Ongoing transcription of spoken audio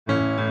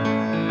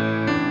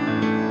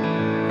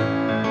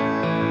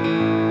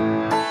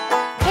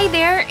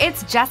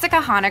it's Jessica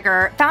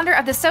Honegger, founder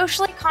of the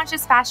socially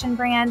conscious fashion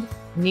brand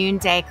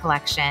Noonday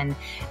Collection.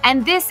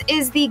 And this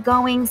is the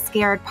Going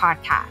Scared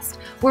podcast,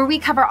 where we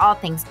cover all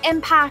things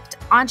impact,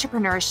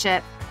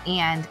 entrepreneurship,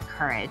 and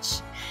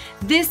courage.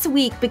 This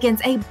week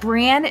begins a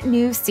brand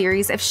new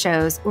series of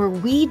shows where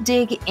we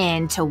dig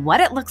into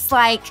what it looks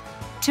like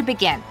to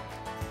begin,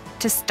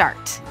 to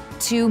start,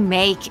 to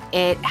make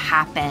it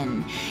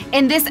happen.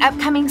 In this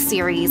upcoming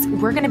series,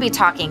 we're going to be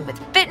talking with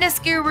fitness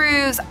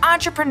gurus,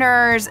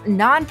 entrepreneurs,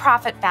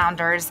 nonprofit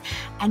founders,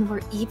 and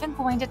we're even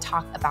going to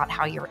talk about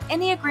how your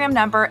Enneagram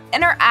number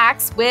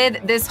interacts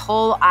with this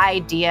whole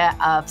idea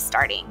of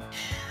starting.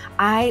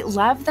 I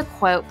love the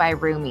quote by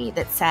Rumi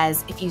that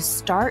says, if you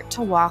start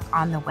to walk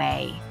on the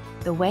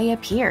way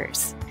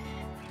appears.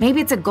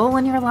 Maybe it's a goal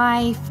in your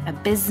life, a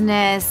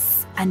business,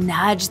 a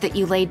nudge that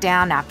you laid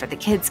down after the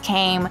kids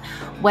came.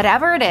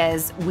 Whatever it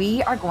is,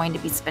 we are going to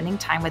be spending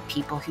time with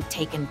people who've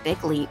taken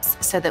big leaps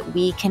so that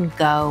we can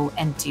go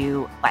and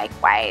do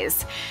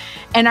likewise.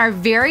 And our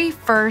very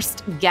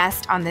first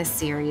guest on this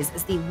series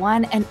is the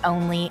one and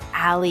only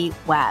Alli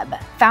Webb,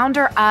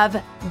 founder of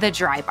the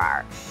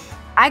Drybar.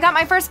 I got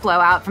my first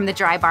blowout from the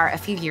Drybar a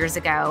few years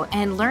ago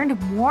and learned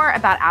more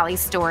about Alli's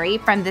story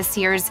from this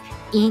year's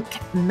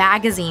Inc.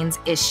 magazine's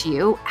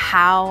issue,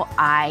 How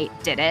I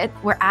Did It,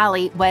 where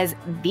Alli was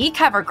the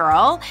cover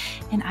girl,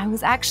 and I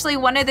was actually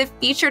one of the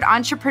featured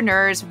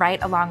entrepreneurs right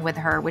along with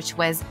her, which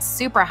was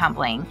super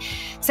humbling.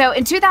 So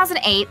in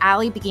 2008,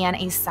 Alli began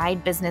a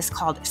side business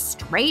called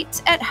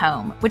Straight at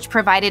Home, which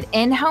provided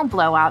in-home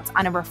blowouts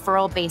on a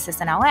referral basis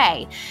in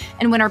LA.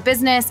 And when her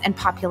business and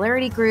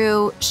popularity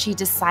grew, she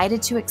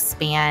decided to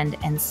expand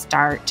and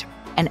start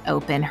and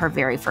open her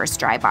very first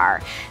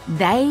Drybar.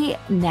 They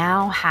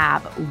now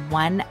have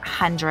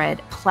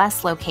 100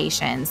 plus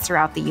locations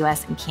throughout the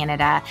US and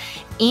Canada,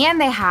 and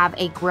they have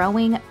a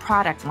growing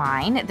product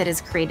line that is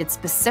created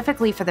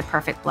specifically for the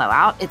perfect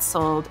blowout. It's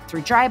sold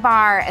through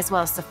Drybar, as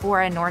well as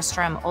Sephora,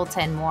 Nordstrom, Ulta,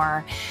 and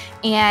more.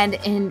 And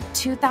in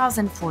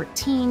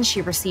 2014,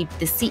 she received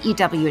the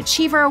CEW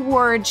Achiever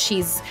Award.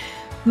 She's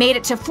made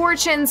it to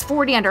Fortune's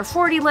 40 Under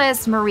 40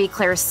 list, Marie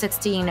Claire's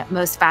 16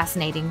 Most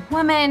Fascinating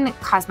Women,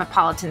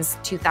 Cosmopolitan's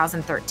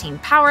 2013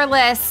 Power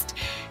List.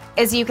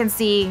 As you can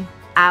see,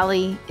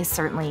 Alli is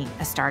certainly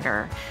a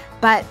starter.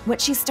 But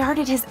what she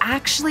started has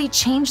actually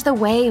changed the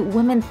way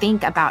women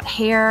think about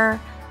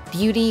hair,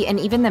 beauty, and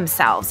even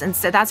themselves. And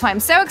so that's why I'm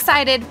so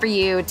excited for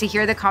you to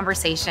hear the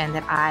conversation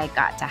that I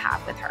got to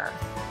have with her.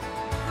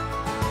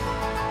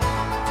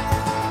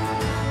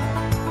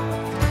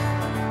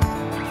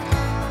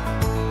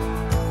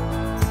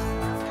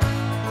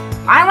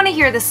 I want to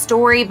hear the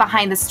story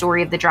behind the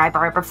story of the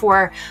Drybar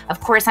before, of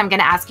course, I'm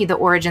going to ask you the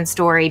origin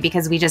story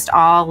because we just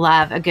all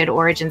love a good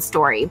origin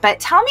story.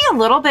 But tell me a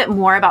little bit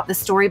more about the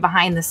story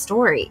behind the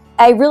story.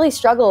 I really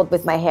struggled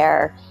with my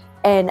hair,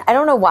 and I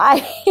don't know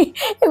why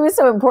it was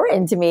so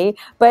important to me.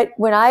 But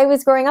when I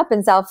was growing up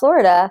in South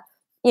Florida,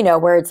 you know,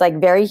 where it's like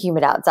very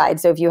humid outside.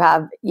 So if you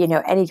have, you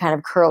know, any kind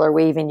of curl or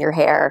wave in your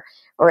hair,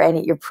 or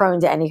you're prone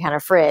to any kind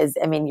of frizz,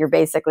 I mean, you're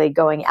basically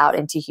going out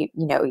into, you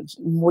know,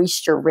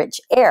 moisture-rich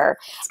air.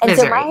 And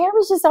so my hair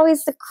was just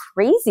always so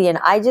crazy. And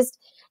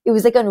it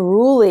was like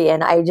unruly.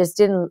 And I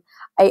just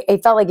I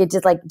felt like it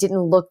just like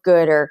didn't look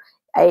good, or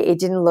it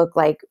didn't look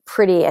like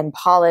pretty and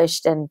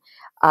polished and,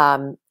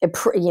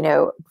 you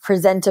know,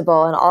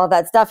 presentable and all of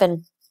that stuff.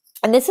 And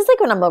this is like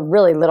when I'm a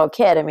really little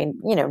kid. I mean,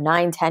 you know,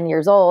 9, 10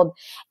 years old.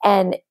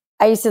 And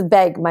I used to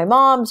beg my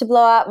mom to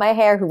blow out my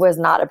hair, who was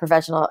not a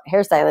professional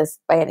hairstylist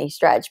by any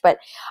stretch, but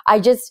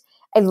I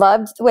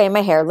loved the way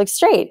my hair looked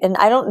straight. And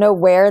I don't know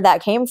where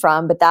that came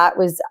from, but that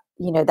was,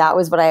 you know, that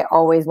was what I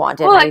always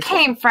wanted. Well, it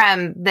came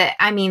from the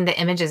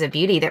images of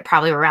beauty that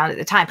probably were around at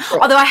the time.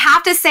 Right. Although I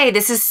have to say,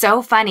 this is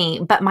so funny,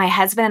 but my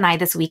husband and I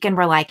this weekend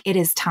were like, it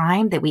is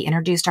time that we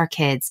introduced our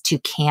kids to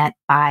Can't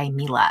Buy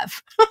Me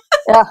Love.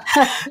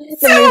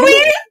 So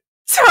we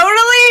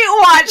totally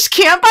watched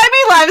Can't Buy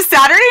Me Love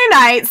Saturday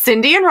night,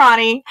 Cindy and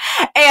Ronnie,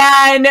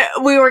 and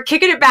we were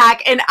kicking it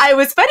back. And it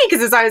was funny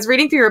because as I was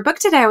reading through your book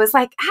today, I was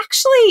like,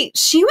 actually,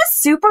 she was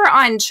super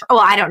on. Well,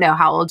 I don't know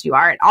how old you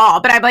are at all,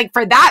 but I'm like,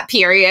 for that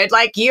period,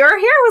 like your hair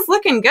was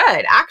looking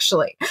good,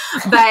 actually.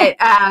 But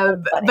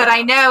but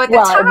I know at the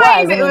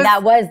time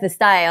that was the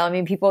style. I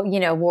mean, people, you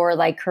know, wore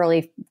like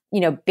curly, you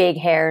know, big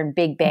hair and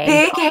big bangs.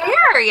 Big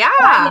hair,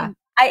 yeah.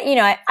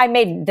 I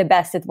made the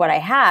best with what I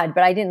had,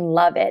 but I didn't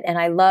love it. And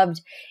I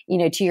loved, you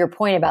know, to your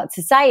point about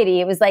society,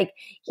 it was like,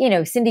 you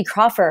know, Cindy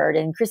Crawford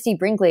and Christy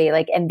Brinkley,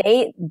 like, and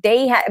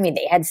they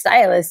had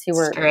stylists who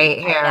were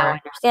straight hair. I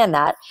understand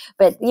that,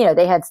 but you know,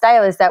 they had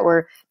stylists that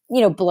were, you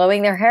know,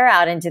 blowing their hair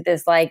out into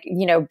this like,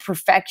 you know,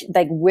 perfection,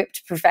 like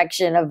whipped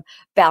perfection of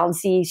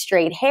bouncy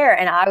straight hair.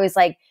 And I was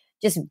like,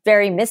 just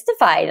very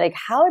mystified. Like,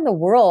 how in the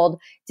world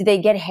do they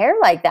get hair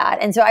like that?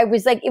 And so I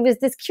was like, it was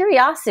this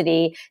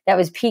curiosity that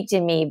was piqued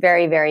in me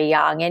very, very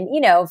young. And, you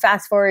know,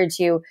 fast forward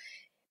to,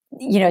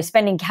 you know,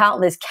 spending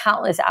countless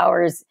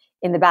hours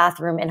in the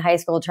bathroom in high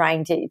school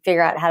trying to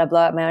figure out how to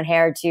blow out my own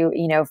hair to,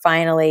 you know,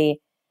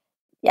 finally,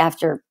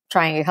 after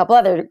trying a couple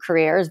other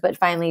careers, but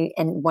finally,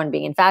 and one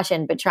being in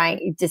fashion, but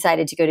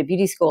decided to go to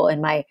beauty school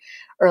in my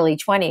early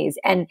 20s.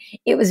 And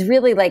it was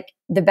really like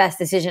the best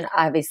decision,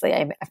 obviously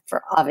I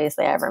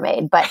ever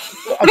made. But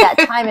at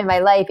that time in my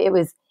life, it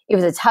was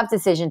a tough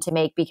decision to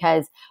make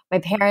because my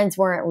parents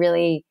weren't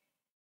really,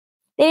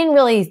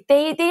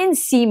 they didn't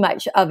see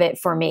much of it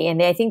for me.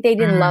 And I think they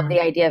didn't love the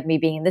idea of me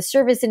being in the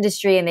service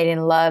industry, and they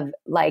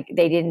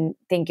didn't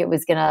think it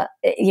was gonna,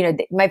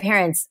 my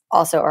parents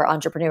also are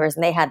entrepreneurs,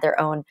 and they had their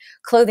own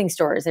clothing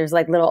stores. There's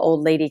like little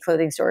old lady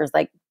clothing stores,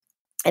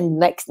 and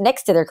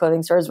next to their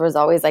clothing stores was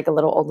always like a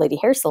little old lady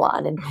hair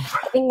salon. And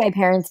I think my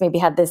parents maybe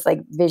had this like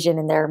vision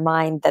in their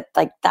mind that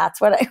like, that's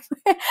what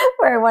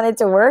where I wanted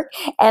to work.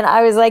 And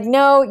I was like,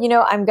 no,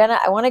 I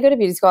want to go to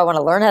beauty school. I want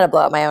to learn how to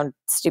blow out my own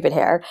stupid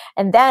hair.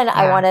 And then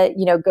I want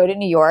to, go to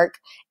New York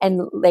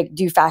and like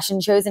do fashion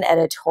shows and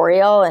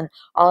editorial and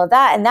all of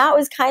that. And that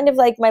was kind of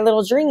like my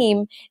little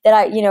dream that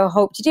I,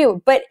 hoped to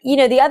do. But,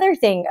 the other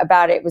thing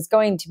about it was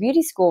going to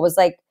beauty school was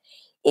like,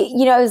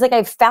 it was like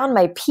I found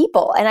my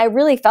people, and I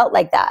really felt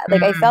like that.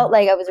 Like I felt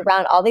like I was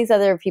around all these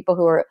other people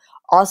who were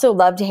also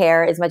loved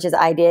hair as much as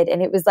I did.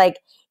 And it was like,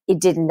 it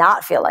did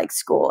not feel like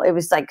school. It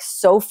was like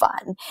so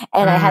fun.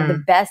 And I had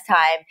the best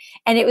time.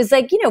 And it was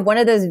like, one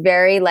of those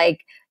very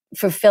like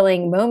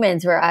fulfilling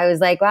moments where I was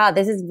like, wow,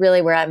 this is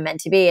really where I'm meant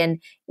to be.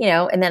 And,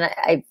 and then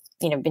I've,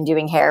 been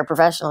doing hair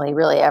professionally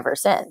really ever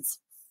since.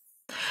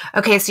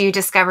 Okay, so you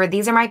discovered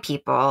these are my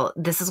people.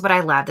 This is what I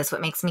love. This is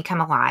what makes me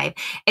come alive.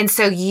 And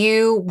so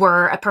you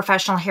were a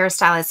professional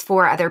hairstylist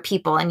for other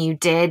people, and you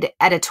did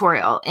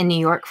editorial in New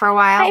York for a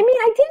while? I mean,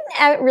 I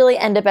didn't really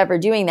end up ever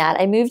doing that.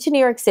 I moved to New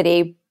York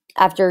City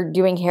after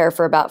doing hair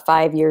for about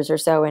 5 years or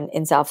so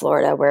in South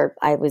Florida, where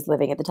I was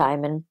living at the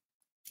time. And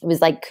it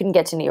was like, couldn't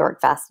get to New York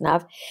fast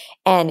enough.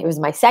 And it was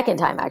my second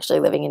time actually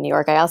living in New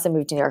York. I also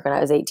moved to New York when I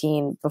was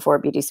 18 before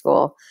beauty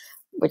school,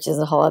 which is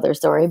a whole other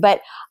story.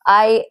 But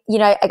I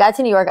got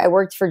to New York. I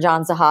worked for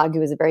John Sahag, who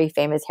was a very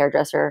famous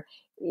hairdresser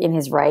in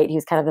his right. He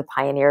was kind of the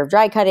pioneer of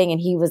dry cutting,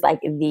 and he was like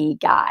the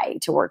guy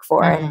to work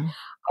for. And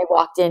I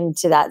walked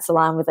into that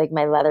salon with like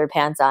my leather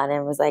pants on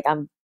and was like,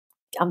 I'm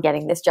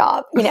getting this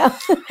job, and,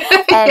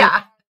 and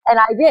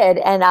I did.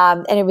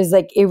 And it was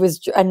like,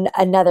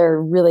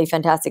 another really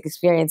fantastic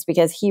experience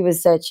because he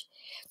was such,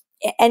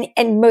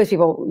 and most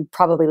people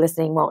probably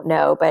listening won't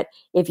know, but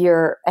if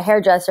you're a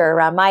hairdresser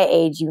around my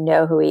age, you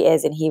know who he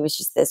is. And he was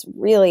just this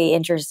really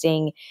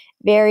interesting,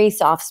 very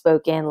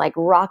soft-spoken, like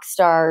rock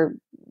star,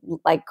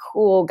 like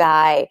cool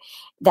guy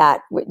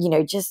that,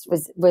 just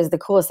was the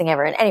coolest thing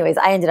ever. And anyways,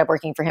 I ended up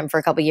working for him for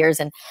a couple of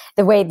years. And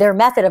the way their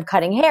method of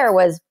cutting hair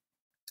was,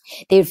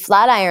 they'd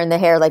flat iron the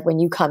hair, like when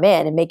you come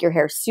in, and make your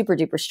hair super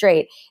duper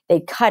straight.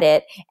 They'd cut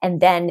it,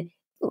 and then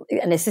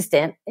an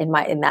assistant, in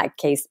that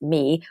case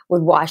me,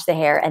 would wash the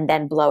hair and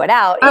then blow it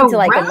out into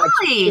like a much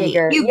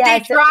bigger.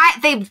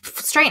 They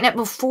straighten it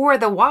before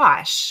the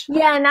wash.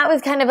 Yeah, and that was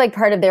kind of like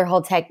part of their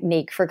whole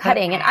technique for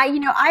cutting. Okay.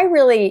 And I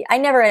really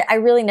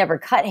never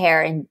cut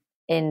hair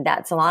in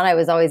that salon. I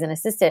was always an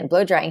assistant in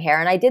blow drying hair,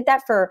 and I did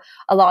that for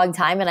a long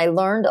time, and I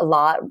learned a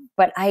lot.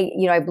 But I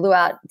blew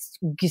out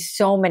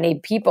so many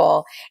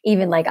people.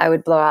 Even like I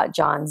would blow out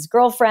John's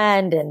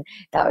girlfriend, and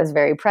that was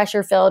very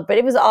pressure filled. But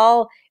it was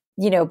all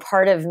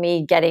part of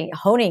me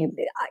honing,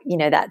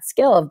 that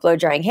skill of blow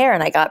drying hair,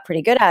 and I got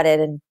pretty good at it.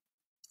 And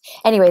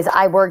anyways,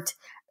 I worked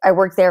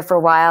there for a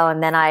while,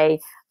 and then I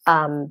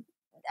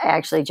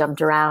actually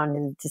jumped around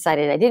and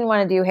decided I didn't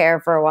want to do hair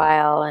for a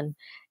while,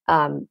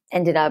 and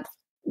ended up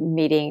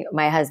meeting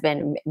my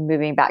husband,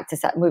 moving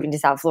to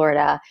South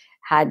Florida,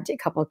 had a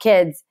couple of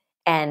kids,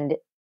 and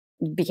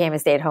became a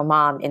stay-at-home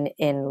mom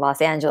in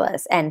Los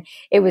Angeles. And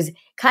it was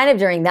kind of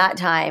during that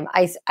time,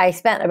 I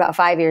spent about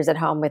 5 years at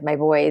home with my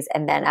boys.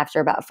 And then after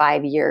about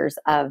 5 years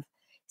of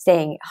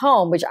staying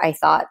home, which I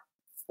thought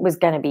was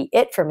going to be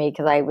it for me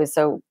because I was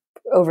so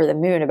over the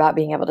moon about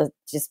being able to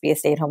just be a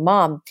stay-at-home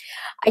mom,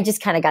 I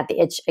just kind of got the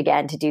itch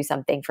again to do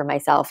something for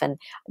myself. And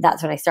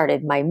that's when I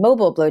started my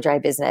mobile blow dry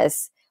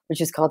business,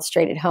 which is called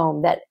Straight at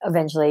Home. That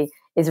eventually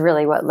is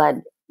really what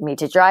led me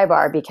to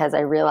Drybar, because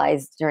I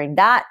realized during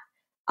that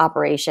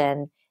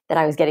operation that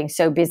I was getting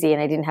so busy and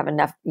I didn't have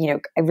enough,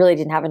 I really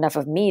didn't have enough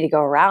of me to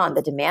go around.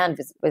 The demand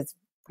was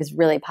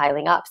really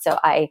piling up. So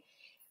I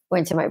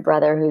went to my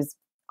brother, who's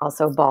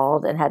also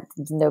bald and had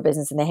no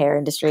business in the hair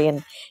industry,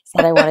 and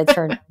said I want to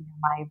turn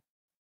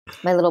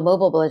my little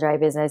mobile blow dry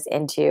business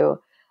into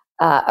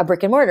a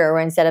brick and mortar,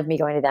 where instead of me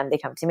going to them, they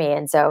come to me.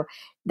 And so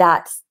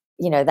that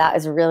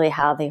is really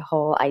how the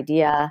whole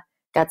idea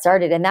got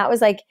started. And that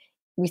was like,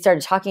 we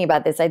started talking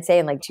about this, I'd say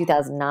in like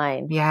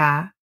 2009.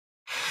 Yeah.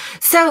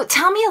 So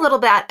tell me a little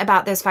bit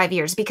about those 5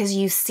 years, because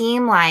you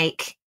seem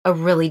like a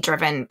really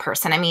driven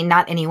person. I mean,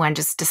 not anyone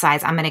just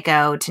decides, I'm going to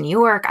go to New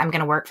York, I'm going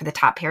to work for the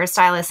top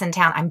hairstylist in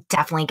town, I'm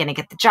definitely going to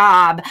get the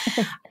job.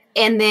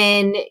 And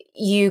then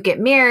you get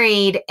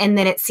married, and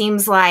then it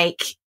seems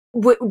like,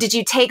 did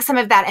you take some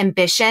of that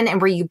ambition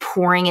and were you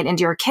pouring it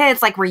into your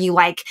kids? Like, were you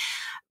like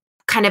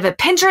kind of a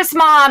Pinterest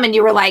mom and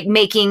you were like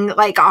making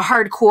like a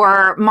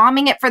hardcore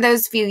momming it for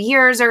those few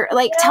years, or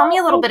like, tell me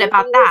a little bit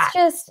about that.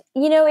 Just,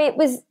 it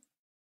was,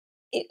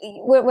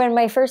 when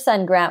my first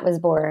son Grant was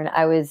born,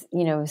 I was,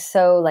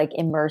 so like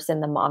immersed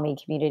in the mommy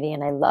community,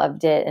 and I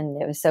loved it,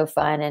 and it was so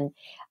fun.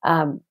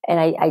 And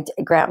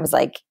Grant was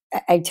like,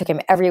 I took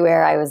him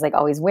everywhere. I was like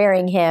always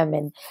wearing him,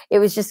 and it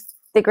was just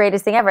the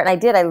greatest thing ever. And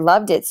I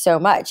loved it so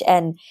much.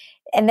 And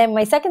then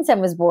my second son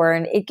was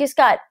born. It just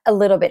got a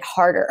little bit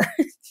harder.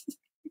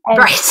 And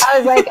right. I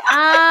was like,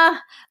 I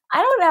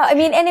don't know. I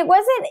mean, and it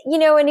wasn't,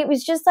 and it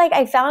was just like,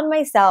 I found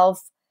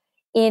myself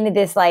in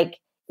this like,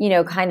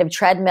 kind of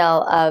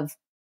treadmill of,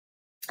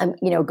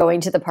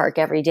 going to the park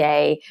every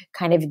day,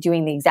 kind of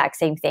doing the exact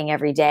same thing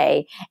every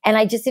day. And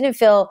I just didn't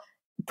feel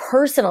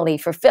personally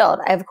fulfilled.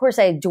 Of course,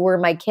 I adore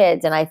my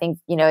kids. And I think,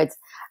 it's,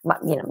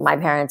 my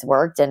parents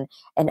worked and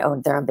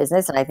owned their own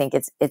business. And I think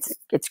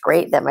it's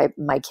great that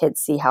my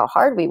kids see how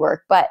hard we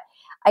work. But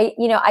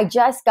I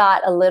just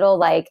got a little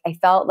like, I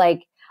felt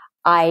like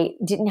I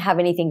didn't have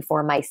anything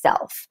for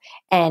myself.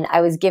 And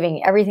I was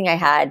giving everything I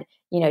had,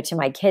 to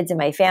my kids and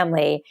my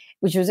family,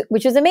 which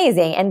was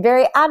amazing and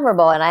very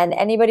admirable. And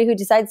anybody who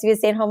decides to be a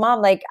stay-at-home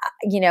mom, like,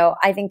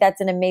 I think that's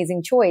an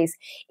amazing choice.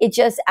 It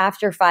just,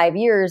 after 5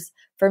 years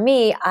for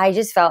me, I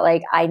just felt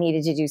like I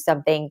needed to do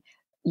something,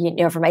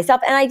 for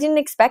myself. And I didn't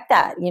expect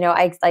that.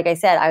 Like I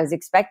said, I was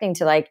expecting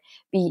to like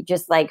be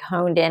just like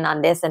honed in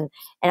on this. And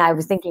I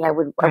was thinking I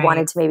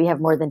wanted to maybe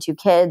have more than 2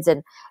 kids.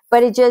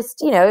 But it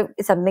just,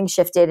 something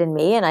shifted in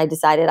me, and I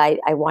decided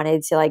I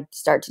wanted to like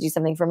start to do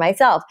something for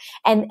myself.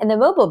 And the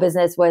mobile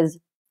business was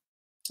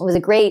a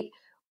great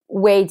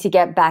way to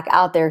get back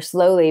out there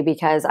slowly,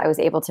 because I was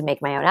able to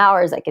make my own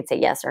hours. I could say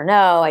yes or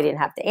no. I didn't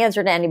have to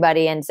answer to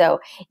anybody. And so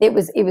it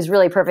was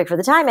really perfect for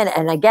the time.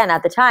 And again,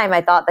 at the time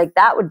I thought like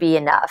that would be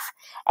enough.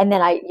 And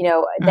then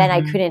then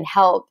I couldn't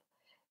help,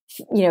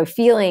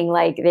 feeling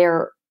like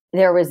there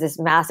was this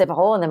massive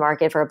hole in the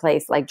market for a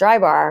place like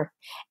Drybar.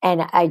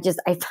 And I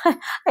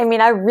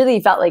really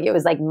felt like it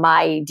was like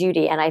my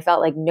duty. And I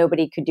felt like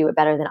nobody could do it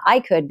better than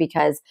I could,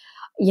 because,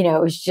 it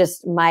was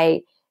just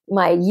my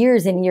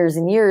years and years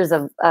and years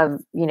of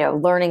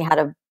learning how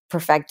to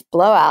perfect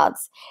blowouts,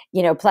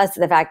 plus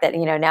the fact that,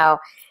 now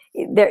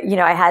there,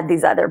 I had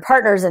these other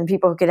partners and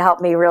people who could help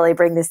me really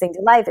bring this thing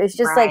to life. It was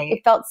just like,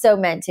 it felt so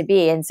meant to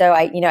be. And so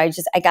I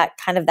got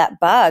kind of that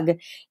bug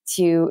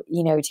to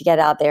get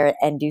out there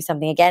and do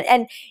something again.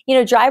 And,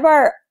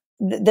 Drybar,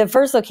 the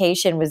first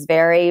location was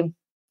it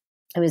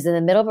was in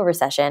the middle of a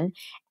recession,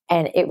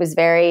 and it was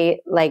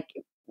very like,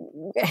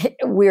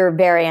 we were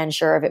very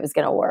unsure if it was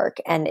going to work.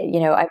 And,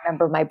 I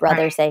remember my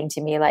brother saying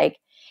to me, like,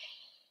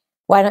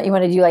 why don't you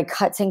want to do like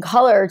cuts in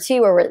color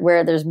too, or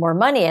where there's more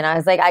money? And I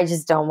was like, I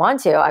just don't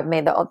want to. I've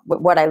made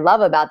what I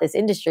love about this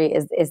industry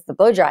is the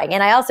blow drying.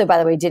 And I also, by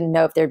the way, didn't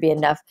know if there'd be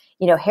enough,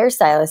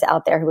 hairstylists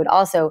out there who would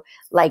also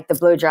like the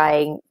blow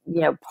drying,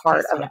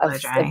 part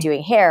of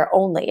doing hair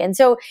only. And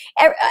so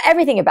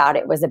everything about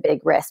it was a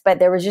big risk, but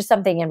there was just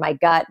something in my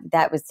gut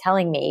that was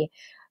telling me,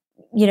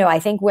 I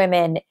think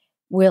women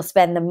will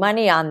spend the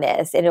money on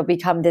this, and it'll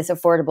become this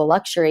affordable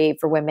luxury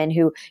for women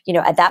who,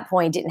 at that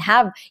point didn't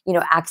have,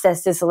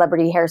 access to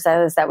celebrity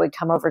hairstylists that would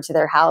come over to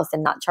their house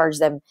and not charge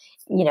them,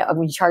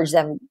 charge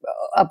them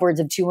upwards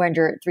of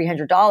 $200,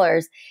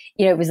 $300.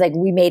 It was like,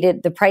 we made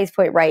it the price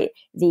point right,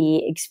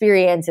 the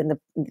experience and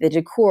the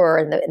decor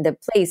and the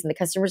place and the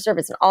customer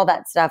service and all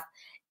that stuff,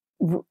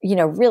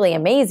 really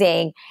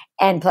amazing.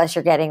 And plus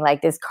you're getting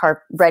like this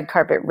red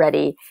carpet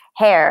ready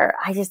hair.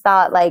 I just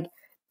thought like,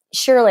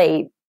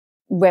 surely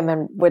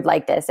women would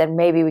like this, and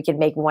maybe we could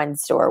make one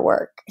store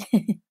work.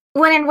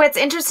 And what's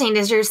interesting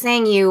is you're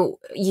saying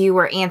you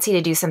were antsy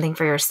to do something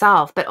for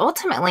yourself, but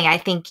ultimately I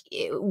think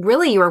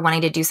really you were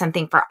wanting to do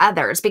something for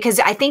others, because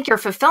I think your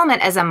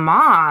fulfillment as a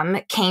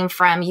mom came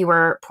from, you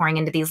were pouring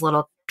into these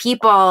little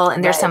people,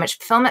 and there's so much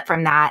fulfillment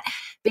from that,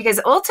 because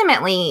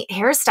ultimately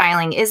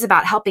hairstyling is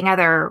about helping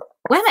other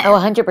women. Oh,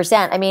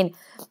 100%. I mean,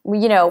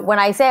 when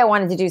I say I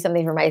wanted to do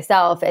something for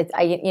myself, it's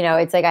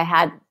like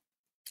I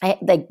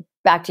like,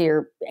 back to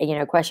your,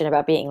 question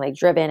about being like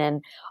driven.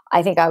 And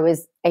I think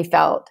I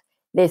felt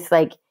this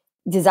like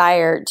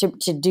desire to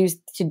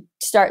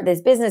start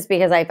this business,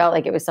 because I felt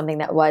like it was something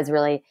that was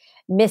really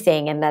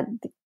missing, and that,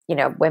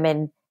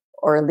 women,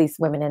 or at least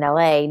women in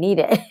LA, need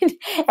it.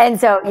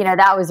 And so,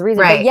 that was the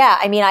reason. Right. But yeah,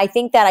 I mean, I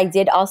think that I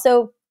did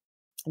also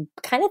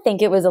kind of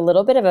think it was a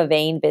little bit of a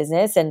vain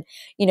business. And,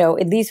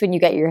 at least when you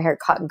get your hair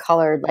cut and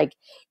colored, like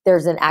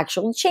there's an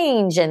actual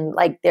change, and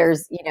like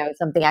there's,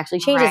 something actually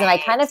changes. Right. And I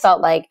kind of felt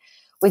like,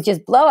 with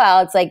just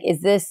blowouts, like, is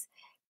this,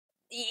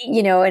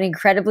 an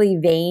incredibly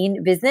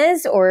vain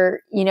business? Or,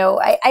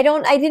 I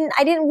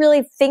didn't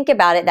really think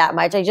about it that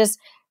much.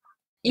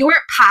 You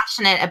weren't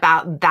passionate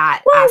about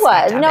that. Well, I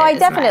was. No, I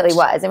definitely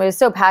was. I mean, I was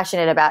so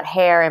passionate about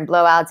hair and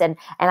blowouts, and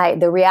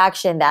the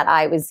reaction that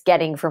I was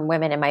getting from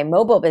women in my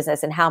mobile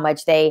business, and how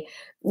much they,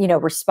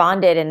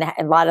 responded, and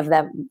a lot of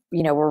them,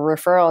 were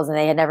referrals, and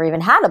they had never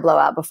even had a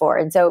blowout before.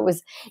 And so it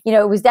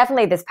was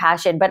definitely this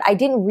passion, but I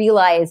didn't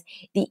realize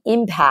the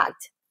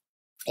impact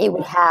it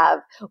would have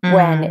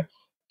when,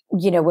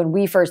 when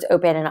we first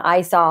opened, and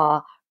I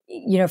saw,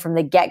 from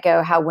the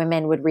get-go how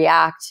women would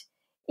react,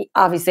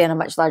 obviously on a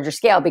much larger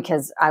scale,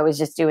 because I was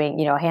just doing,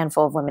 a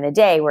handful of women a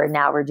day, where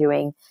now we're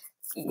doing,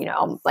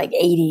 like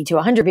 80 to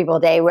 100 people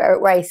a day, where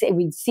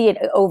we'd see it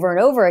over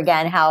and over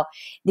again, how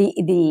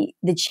the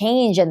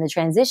change and the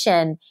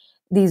transition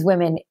these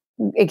women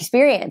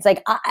experience.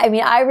 Like, I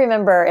mean, I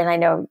remember, and I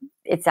know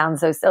it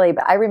sounds so silly,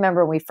 but I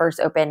remember when we first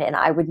opened, and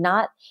I would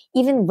not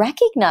even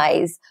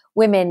recognize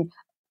women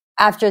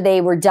after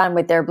they were done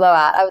with their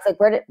blowout. I was like,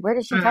 where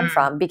did she come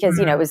from? Because,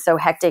 it was so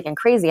hectic and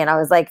crazy. And I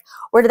was like,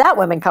 where did that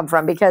woman come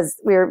from? Because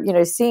we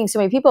were, seeing so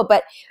many people.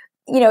 But,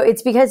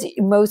 it's because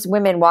most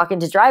women walk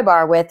into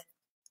Drybar with,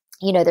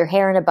 their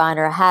hair in a bun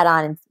or a hat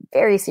on, and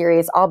very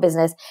serious, all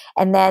business.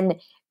 And then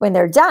when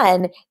they're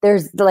done,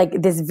 there's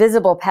like this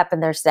visible pep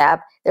in their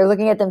step. They're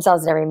looking at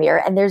themselves in every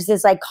mirror, and there's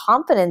this like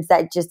confidence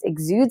that just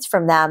exudes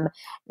from them.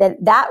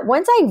 That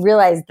once I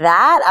realized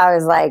that, I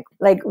was like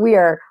we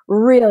are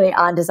really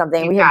onto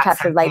something. We have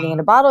captured lightning in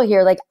a bottle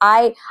here. Like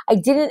I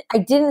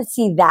didn't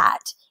see that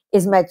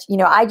as much.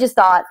 I just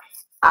thought,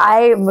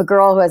 I'm a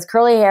girl who has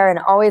curly hair and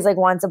always like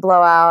wants a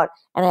blowout,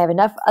 and I have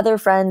enough other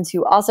friends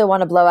who also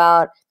want to blow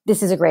out.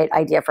 This is a great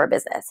idea for a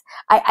business.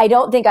 I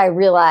don't think I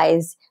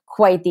realized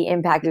quite the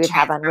impact it would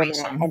have on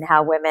women, and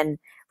how women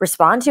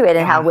respond to it,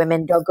 and how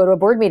women don't go to a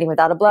board meeting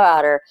without a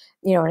blowout, or,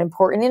 an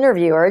important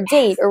interview or a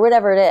date or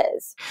whatever it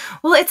is.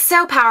 Well, it's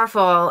so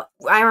powerful.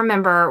 I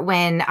remember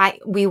when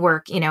we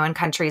work, in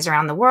countries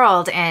around the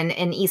world, and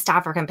in East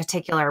Africa in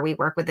particular, we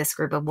work with this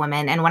group of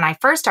women. And when I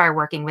first started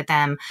working with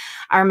them,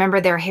 I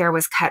remember their hair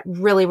was cut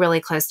really,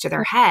 really close to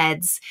their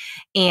heads.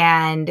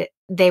 And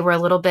they were a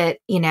little bit,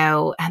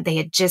 they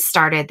had just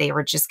started, they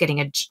were just getting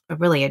a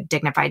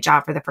dignified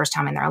job for the first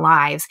time in their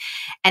lives.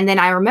 And then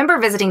I remember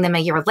visiting them a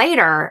year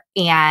later,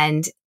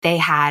 and they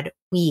had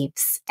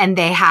weaves, and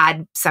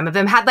some of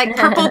them had like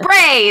purple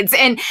braids.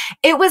 And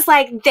it was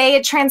like they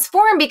had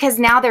transformed, because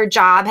now their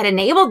job had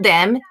enabled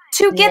them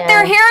to get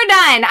their hair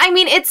done. I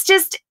mean, it's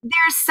just,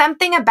 there's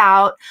something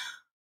about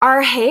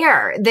our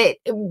hair that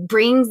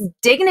brings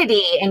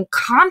dignity and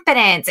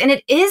confidence, and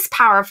it is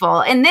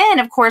powerful. And then,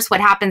 of course, what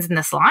happens in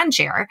the salon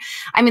chair,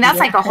 I mean, that's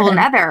like a whole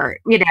nother,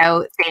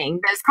 thing,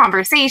 those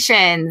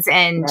conversations,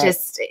 and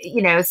just,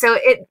 so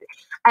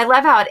I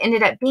love how it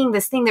ended up being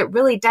this thing that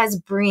really does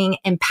bring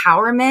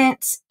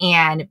empowerment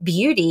and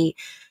beauty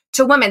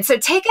to women. So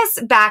take us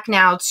back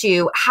now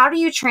to, how do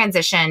you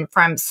transition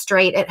from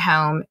straight at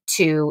home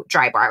to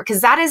Drybar?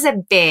 Because that is a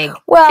big,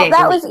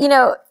 that was,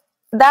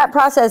 that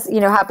process,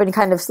 happened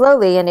kind of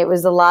slowly, and it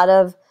was a lot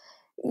of,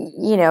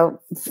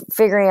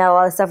 figuring out a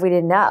lot of stuff we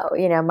didn't know.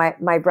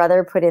 My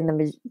brother put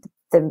in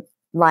the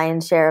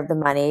lion's share of the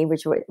money,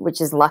 which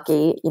is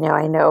lucky. Now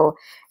I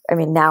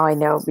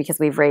know because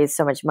we've raised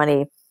so much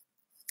money,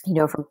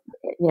 from,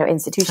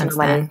 institutional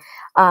money.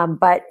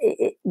 But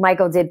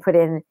Michael did put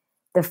in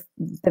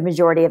the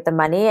majority of the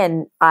money,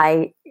 and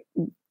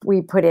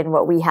we put in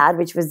what we had,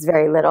 which was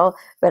very little.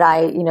 But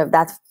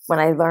that's when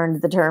I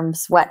learned the term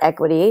sweat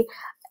equity,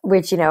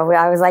 which,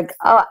 I was like,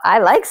 oh, I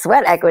like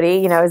sweat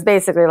equity. It was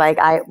basically like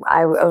I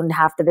owned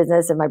half the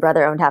business, and my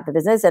brother owned half the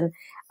business. And,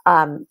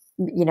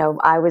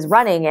 I was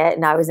running it,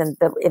 and I was in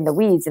the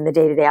weeds in the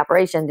day-to-day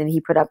operations, and he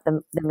put up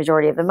the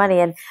majority of the money.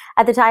 And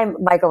at the time,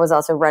 Michael was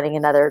also running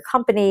another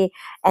company.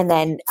 And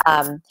then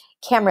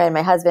Cameron,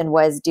 my husband,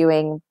 was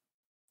working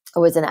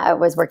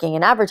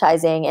in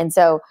advertising. And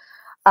so,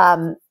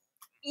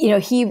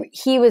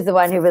 he was the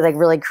one who was like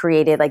really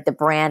created like the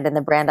brand and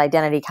the brand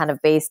identity, kind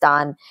of based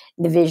on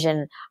the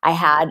vision I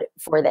had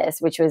for this,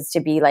 which was to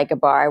be like a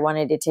bar. I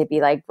wanted it to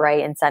be like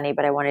bright and sunny,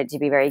 but I wanted it to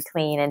be very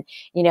clean. And,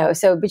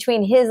 so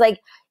between his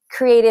like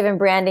creative and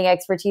branding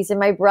expertise, and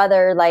my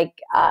brother, like,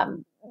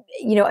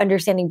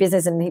 understanding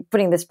business and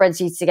putting the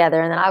spreadsheets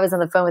together. And then I was on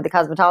the phone with the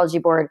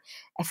cosmetology board,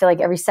 I feel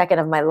like every second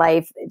of my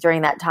life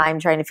during that time,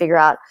 trying to figure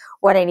out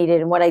what I needed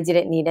and what I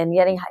didn't need, and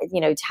getting,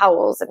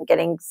 towels and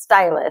getting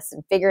stylists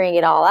and figuring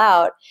it all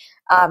out.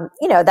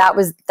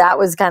 That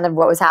was kind of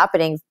what was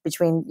happening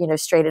between,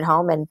 straight at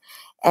home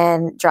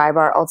and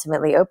Drybar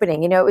ultimately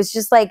opening. It was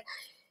just like,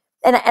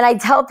 and I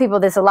tell people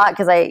this a lot,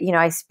 because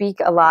I speak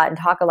a lot and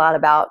talk a lot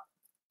about,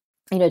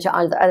 to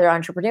other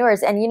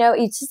entrepreneurs. And,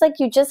 it's just like,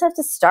 you just have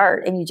to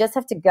start, and you just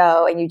have to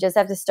go, and you just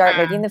have to start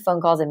making the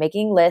phone calls and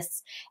making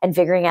lists and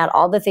figuring out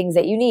all the things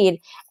that you need.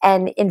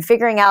 And in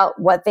figuring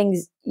out what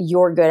things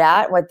you're good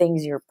at, what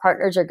things your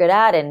partners are good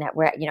at, and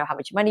where, how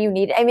much money you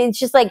need. I mean, it's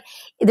just like,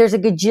 there's a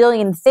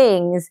gajillion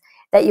things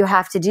that you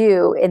have to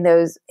do in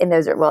those,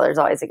 well, there's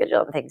always a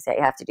gajillion things that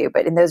you have to do,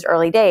 but in those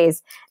early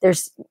days,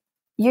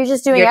 you're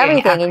just doing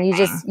everything, and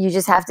you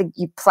just have to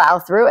plow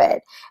through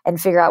it and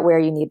figure out where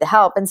you need the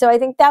help. And so I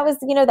think that was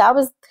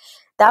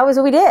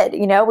what we did.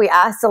 We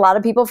asked a lot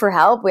of people for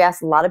help. We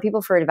asked a lot of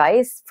people for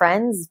advice,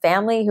 friends,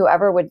 family,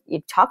 whoever would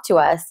talk to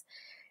us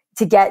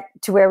to get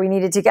to where we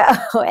needed to go.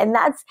 And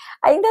I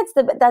think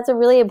that's a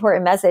really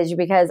important message,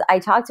 because I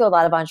talk to a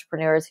lot of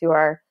entrepreneurs who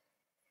are,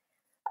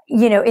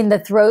 in the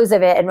throes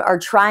of it and are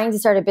trying to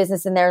start a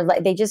business, and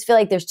they just feel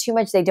like there's too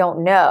much they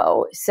don't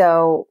know.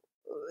 So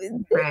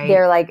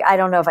they're like, I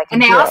don't know if I can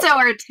And they do also it.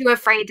 are too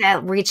afraid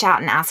to reach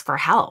out and ask for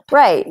help.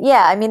 Right.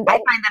 Yeah. I mean, I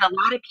find that a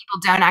lot of people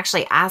don't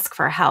actually ask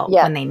for help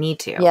yeah, when they need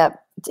to. yeah,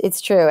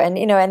 it's true. And,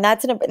 and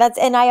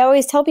and I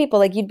always tell people,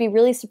 like, you'd be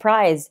really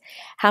surprised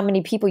how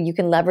many people you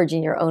can leverage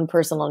in your own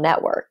personal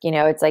network.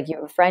 It's like you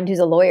have a friend who's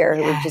a lawyer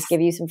who would just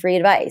give you some free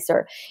advice,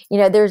 or,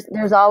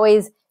 there's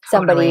always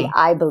somebody, Totally.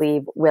 I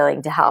believe,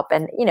 willing to help.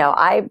 And,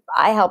 I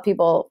help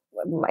people,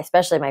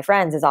 especially my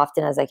friends, as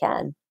often as I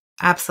can.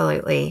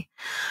 Absolutely.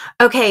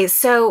 Okay.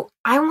 So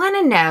I want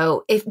to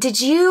know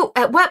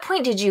at what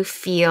point did you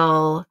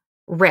feel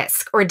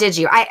risk, or did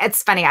you?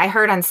 It's funny. I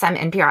heard on some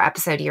NPR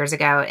episode years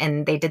ago,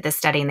 and they did this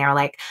study, and they were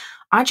like,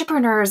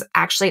 entrepreneurs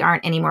actually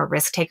aren't any more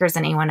risk takers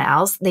than anyone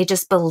else. They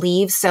just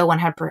believe so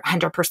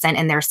 100%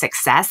 in their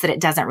success that it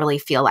doesn't really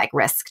feel like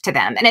risk to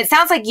them. And it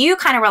sounds like you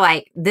kind of were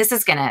like, this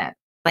is going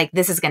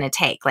to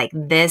take, like,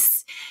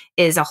 this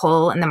is a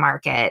hole in the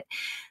market.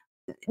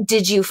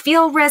 Did you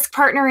feel risk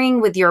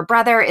partnering with your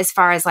brother as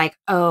far as like,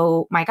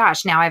 oh my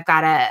gosh, now I've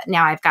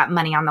got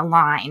money on the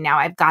line. Now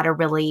I've got to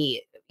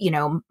really,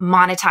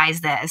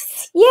 monetize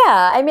this.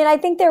 Yeah. I mean, I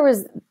think there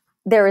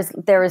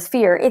was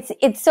fear.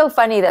 It's so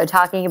funny though,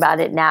 talking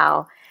about it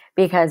now,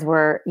 because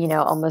we're,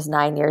 almost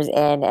 9 years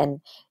in, and,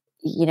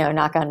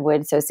 knock on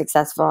wood, so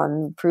successful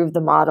and proved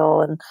the model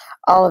and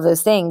all of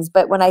those things.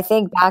 But when I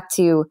think back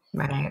to,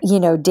 Right.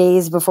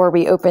 Days before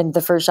we opened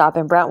the first shop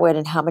in Brentwood,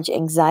 and how much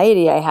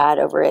anxiety I had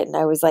over it. And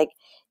I was like,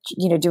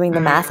 doing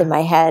the math in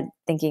my head,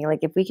 thinking, like,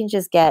 if we can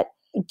just get,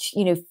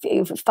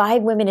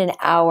 5 women an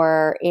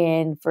hour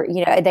in for,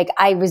 like,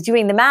 I was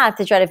doing the math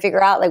to try to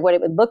figure out like what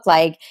it would look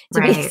like to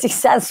be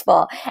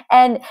successful.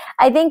 And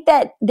I think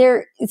that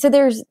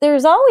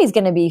there's always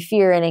going to be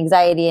fear and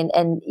anxiety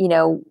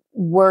and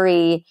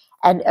worry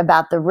and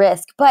about the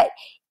risk, but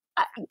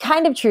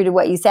kind of true to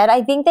what you said.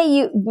 I think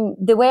that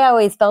the way I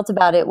always felt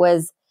about it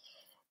was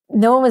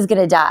no one was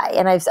going to die.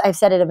 And I've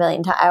said it a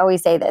million times. I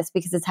always say this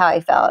because it's how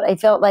I felt. I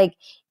felt like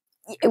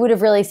it would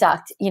have really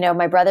sucked.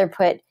 My brother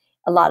put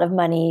a lot of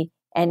money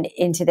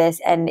into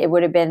this, and it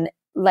would have been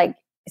like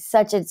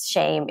such a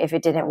shame if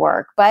it didn't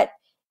work, but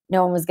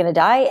no one was going to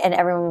die, and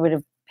everyone would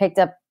have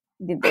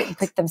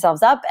picked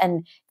themselves up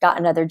and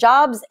gotten other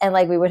jobs, and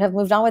like we would have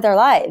moved on with our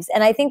lives.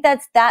 And I think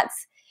that's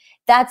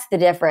the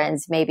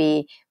difference,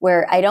 maybe,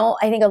 where I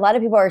think a lot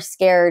of people are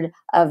scared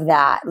of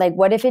that. Like,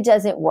 what if it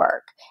doesn't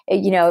work?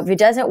 If it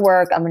doesn't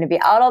work, I'm going to be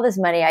out all this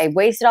money. I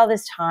wasted all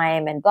this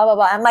time and blah, blah,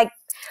 blah. I'm like,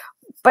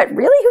 but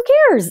really, who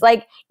cares?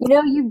 Like,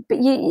 you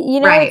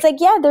Right. It's like,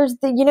 yeah, there's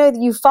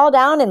you fall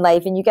down in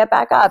life and you get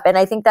back up. And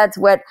I think that's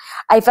what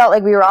I felt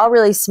like. We were all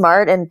really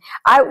smart. And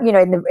I,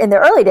 in the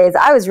early days,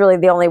 I was really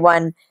the only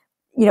one,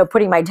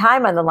 putting my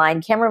time on the line.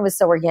 Cameron was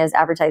still working at his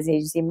advertising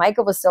agency.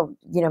 Michael was still,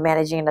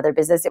 managing another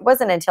business. It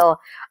wasn't until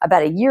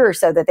about a year or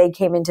so that they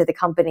came into the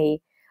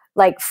company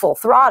like full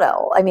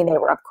throttle. I mean, they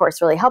were, of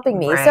course, really helping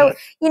me. Right. So,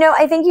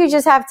 I think you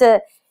just have to,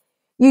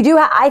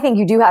 I think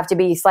you do have to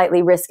be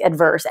slightly risk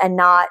adverse and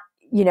not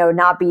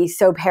be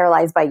so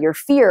paralyzed by your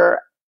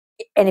fear.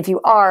 And if you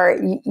are,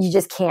 you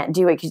just can't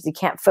do it because you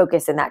can't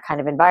focus in that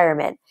kind of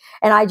environment.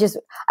 And I just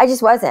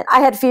wasn't. I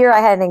had fear, I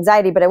had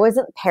anxiety, but I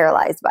wasn't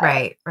paralyzed by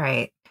it.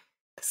 Right.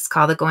 This is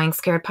called the Going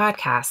Scared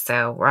podcast.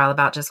 So we're all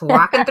about just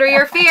walking through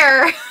your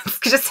fear. It's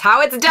just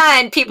how it's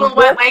done. People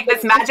want like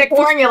this magic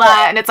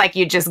formula, and it's like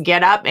you just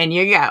get up and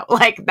you go.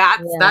 Like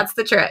that's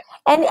the trick.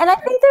 And I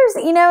think there's,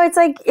 it's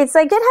like it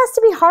has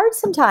to be hard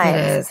sometimes.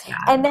 It is, yeah.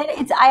 And then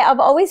I've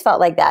always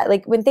felt like that.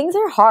 Like when things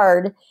are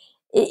hard,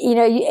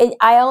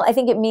 I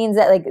think it means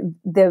that like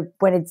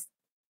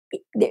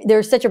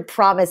there's such a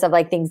promise of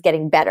like things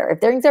getting better. If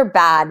things are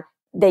bad,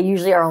 they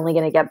usually are only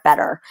going to get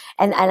better.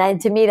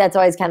 And to me, that's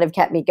always kind of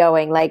kept me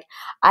going. Like,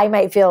 I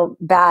might feel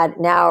bad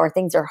now, or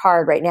things are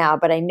hard right now,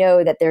 but I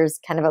know that there's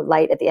kind of a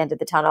light at the end of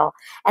the tunnel.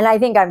 And I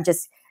think I'm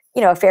just,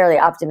 a fairly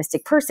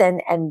optimistic person.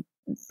 And,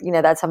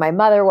 that's how my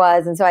mother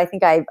was. And so I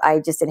think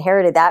I just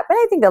inherited that. But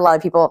I think that a lot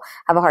of people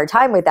have a hard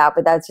time with that,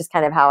 but that's just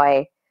kind of how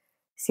I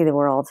see the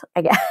world,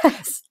 I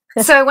guess.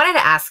 So I wanted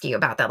to ask you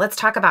about that. Let's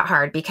talk about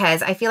hard,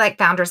 because I feel like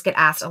founders get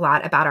asked a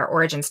lot about our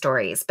origin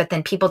stories, but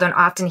then people don't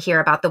often hear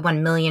about the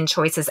 1 million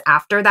choices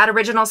after that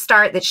original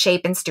start that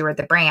shape and steward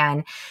the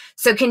brand.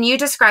 So can you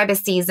describe a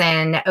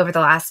season over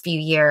the last few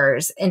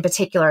years in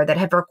particular that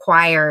have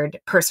required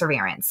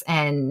perseverance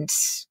and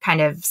kind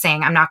of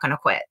saying, I'm not going to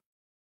quit?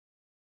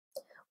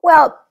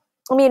 Well,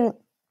 I mean,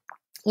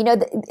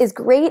 as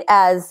great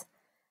as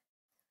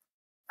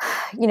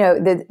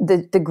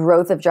the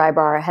growth of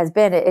Drybar has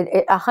been,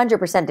 it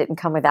 100% didn't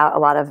come without a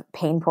lot of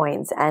pain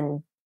points,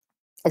 and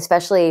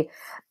especially,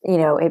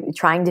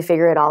 trying to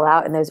figure it all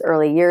out in those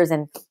early years,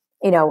 and,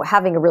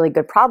 having a really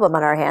good problem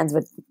on our hands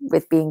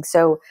with being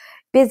so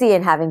busy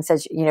and having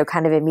such,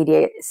 kind of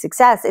immediate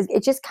success.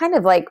 It just kind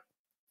of like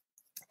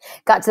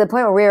got to the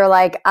point where we were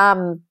like,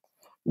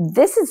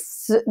 this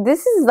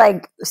is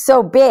like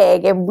so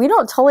big, and we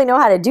don't totally know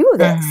how to do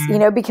this,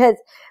 because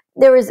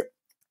there was,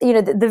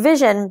 the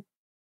vision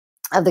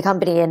of the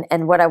company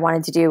and what I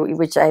wanted to do,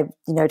 which I,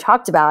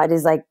 talked about,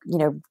 is like,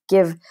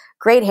 give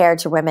great hair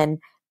to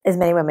women, as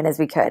many women as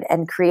we could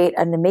and create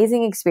an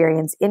amazing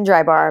experience in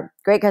Drybar,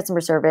 great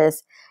customer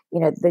service,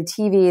 the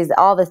TVs,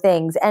 all the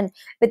things.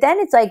 But then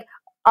it's like,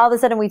 all of a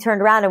sudden we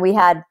turned around and we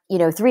had,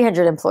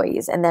 300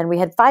 employees, and then we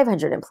had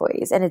 500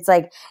 employees. And it's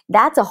like,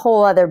 that's a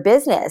whole other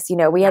business.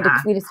 We had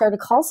to start a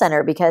call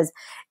center because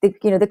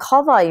the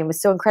call volume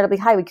was so incredibly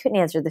high. We couldn't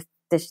answer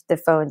the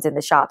phones in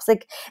the shops.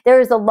 Like, there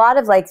was a lot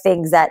of like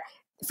things that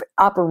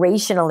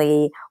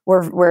operationally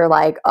we're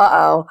like,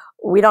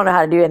 we don't know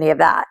how to do any of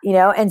that,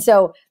 And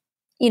so,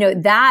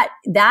 that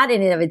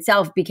in and of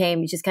itself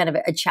became just kind of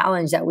a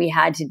challenge that we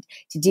had to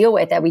deal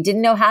with, that we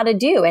didn't know how to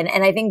do. And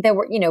I think that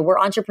we're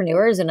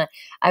entrepreneurs, and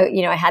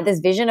I had this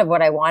vision of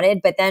what I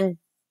wanted, but then,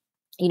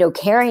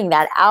 carrying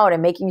that out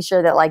and making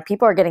sure that like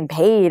people are getting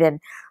paid and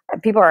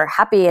people are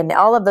happy and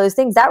all of those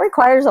things, that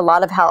requires a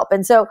lot of help.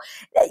 And so,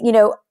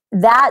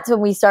 that's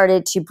when we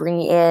started to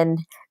bring in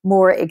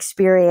more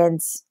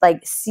experienced,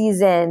 like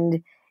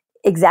seasoned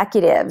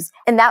executives.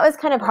 And that was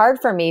kind of hard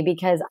for me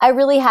because I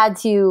really had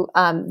to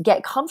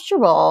get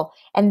comfortable.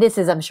 And this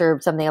is, I'm sure,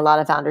 something a lot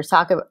of founders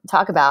talk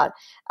about.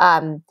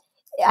 I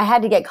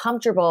had to get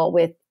comfortable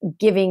with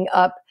giving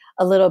up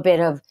a little bit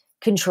of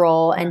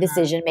control and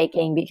decision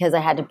making because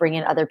I had to bring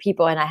in other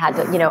people, and I had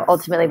to,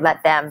 ultimately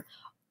let them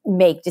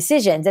make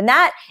decisions. And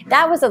that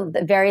was a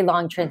very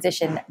long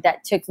transition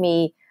that took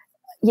me,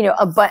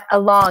 a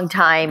long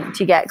time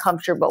to get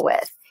comfortable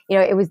with.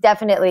 It was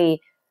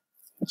definitely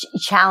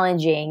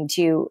challenging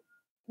to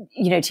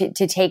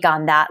take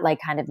on that like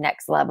kind of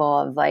next level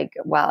of like,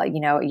 well,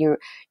 you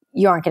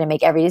aren't going to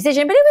make every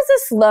decision, but it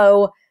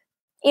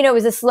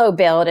was a slow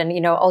build.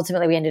 And,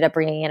 ultimately we ended up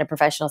bringing in a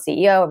professional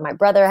CEO, and my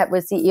brother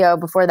was CEO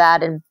before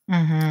that. And,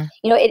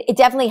 it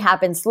definitely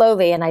happened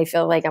slowly. And I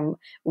feel like I'm,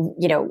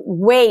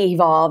 way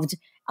evolved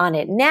on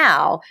it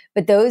now,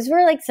 but those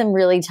were like some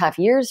really tough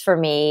years for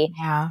me,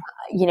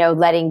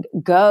 letting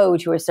go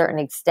to a certain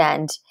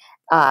extent.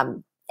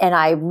 And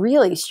I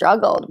really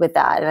struggled with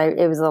that. And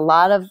it was a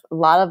lot of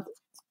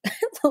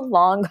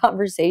long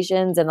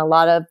conversations, and a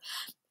lot of,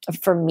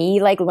 for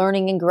me, like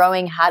learning and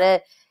growing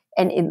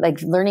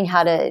learning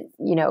how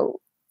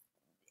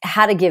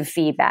to give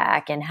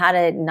feedback, and how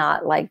to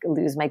not like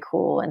lose my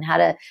cool, and how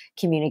to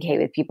communicate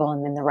with people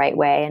in the right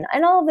way.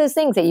 And all of those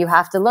things that you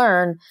have to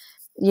learn,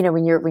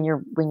 when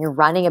you're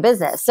running a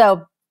business.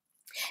 So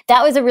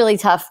that was a really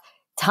tough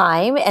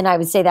time. And I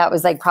would say that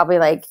was like probably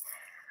like,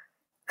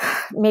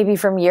 maybe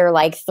from year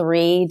like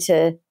 3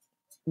 to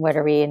what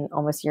are we in,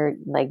 almost year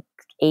like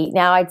 8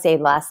 now, I'd say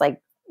last like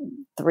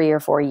 3 or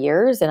 4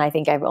 years. And I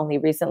think I've only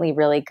recently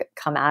really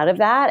come out of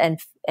that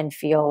and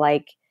feel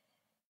like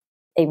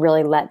it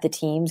really let the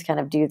teams kind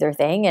of do their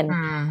thing, and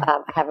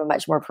have a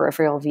much more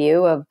peripheral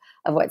view of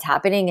what's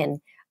happening.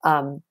 And,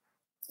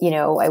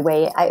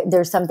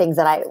 there's some things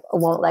that I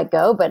won't let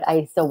go, but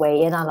I still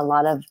weigh in on a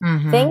lot of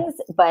things,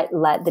 but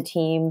let the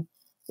team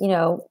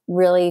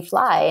really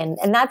fly.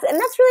 And that's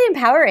really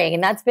empowering.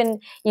 And that's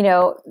been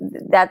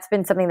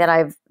something that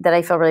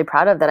I feel really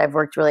proud of, that I've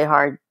worked really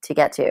hard to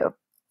get to.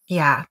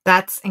 Yeah,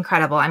 that's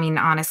incredible. I mean,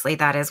 honestly,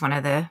 that is one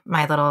of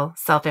my little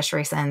selfish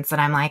reasons that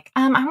I'm like,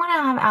 I want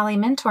to have Alli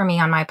mentor me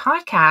on my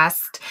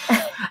podcast.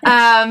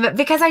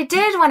 Because I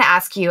did want to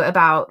ask you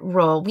about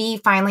role. We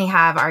finally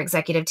have our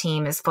executive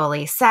team is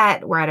fully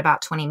set. We're at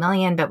about 20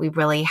 million, but we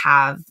really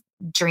have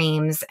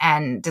dreams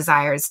and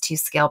desires to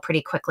scale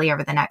pretty quickly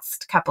over the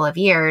next couple of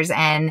years.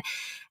 And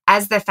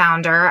as the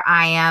founder,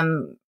 I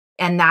am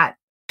in that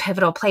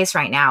pivotal place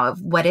right now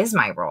of what is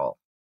my role?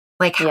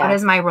 Like, how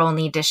does my role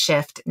need to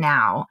shift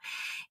now?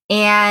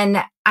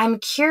 And I'm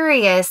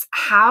curious,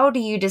 how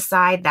do you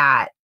decide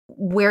that,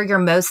 where you're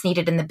most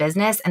needed in the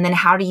business? And then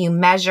how do you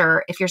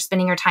measure if you're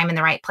spending your time in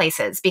the right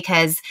places?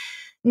 Because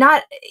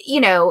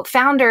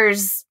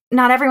founders,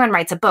 not everyone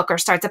writes a book or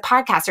starts a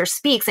podcast or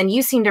speaks, and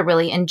you seem to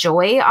really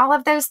enjoy all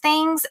of those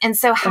things. And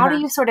so how do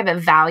you sort of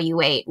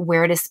evaluate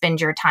where to spend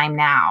your time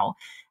now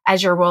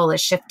as your role has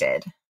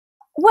shifted?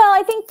 Well,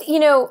 I think,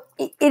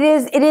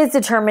 it is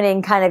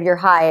determining kind of your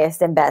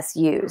highest and best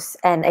use.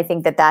 And I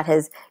think that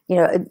has,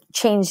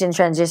 changed and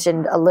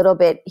transitioned a little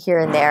bit here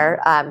and there.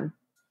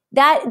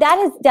 That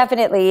has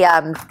definitely,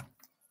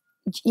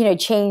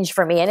 changed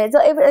for me. And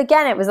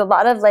it was a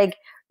lot of like,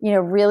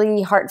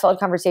 really heartfelt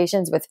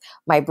conversations with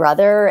my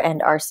brother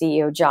and our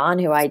CEO, John,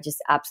 who I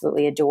just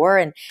absolutely adore.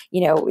 And,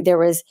 there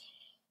was,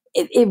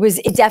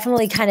 it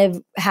definitely kind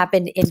of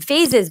happened in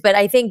phases, but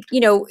I think,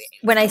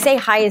 when I say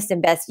highest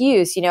and best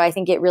use, I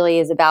think it really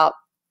is about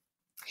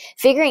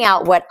figuring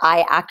out what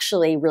I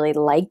actually really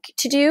like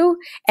to do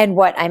and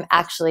what I'm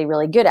actually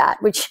really good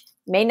at, which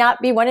may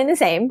not be one and the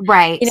same,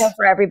 right?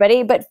 For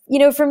everybody. But,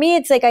 for me,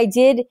 it's like I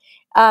did,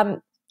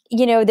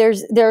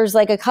 there's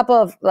like a couple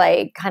of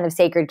like kind of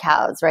sacred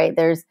cows, right?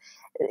 There's,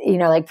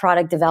 like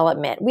product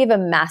development. We have a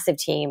massive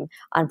team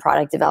on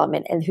product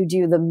development and who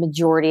do the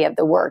majority of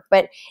the work,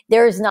 but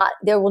there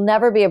will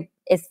never be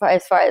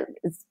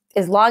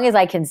as long as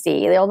I can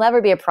see, there'll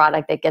never be a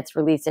product that gets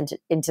released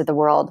into the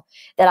world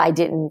that I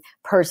didn't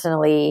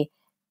personally,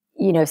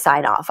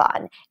 sign off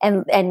on.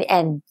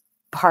 And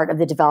part of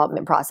the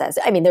development process.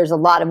 I mean, there's a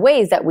lot of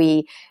ways that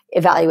we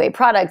evaluate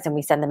products and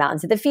we send them out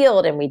into the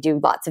field and we do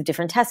lots of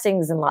different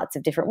testings in lots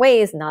of different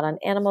ways, not on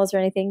animals or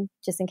anything,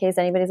 just in case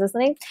anybody's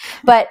listening.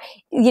 But,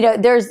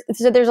 there's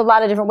a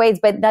lot of different ways,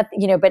 but that,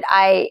 but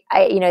I,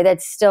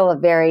 that's still a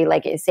very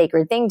like a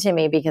sacred thing to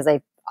me because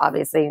I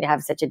obviously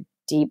have such a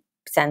deep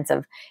sense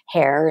of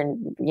hair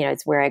and,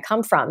 it's where I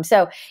come from.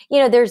 So,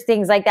 there's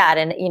things like that.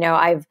 And,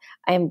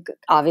 I'm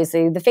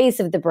obviously the face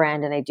of the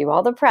brand and I do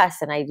all the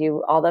press and I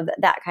do all of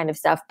that kind of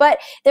stuff. But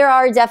there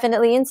are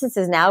definitely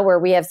instances now where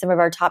we have some of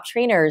our top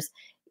trainers,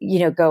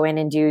 go in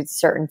and do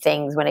certain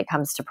things when it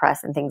comes to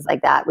press and things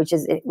like that, which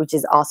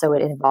is also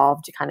an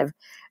involved kind of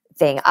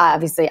thing.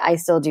 Obviously, I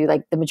still do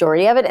like the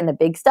majority of it and the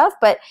big stuff,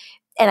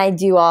 and I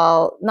do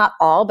not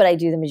all, but I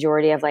do the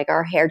majority of like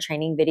our hair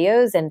training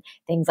videos and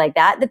things like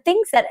that. The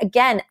things that,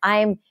 again,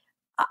 I'm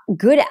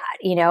good at,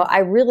 I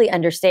really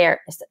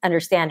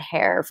understand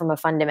hair from a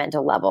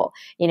fundamental level.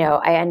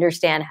 I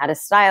understand how to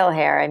style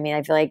hair. I mean,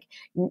 I feel like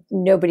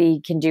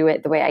nobody can do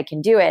it the way I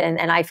can do it.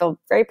 And I feel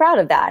very proud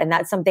of that. And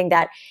that's something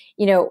that,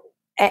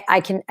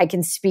 I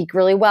can speak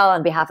really well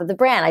on behalf of the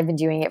brand. I've been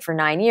doing it for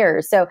 9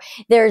 years. So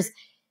those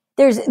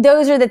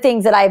are the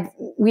things that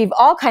we've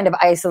all kind of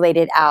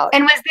isolated out.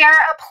 And was there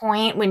a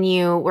point when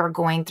you were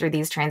going through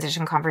these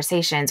transition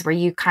conversations where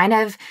you kind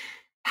of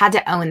had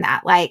to own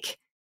that? Like,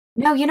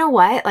 no, you know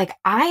what? Like,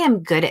 I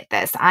am good at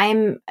this.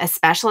 I'm a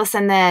specialist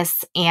in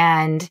this.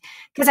 And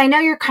because I know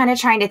you're kind of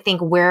trying to think,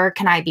 where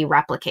can I be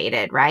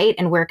replicated, right?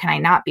 And where can I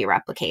not be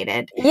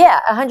replicated? Yeah,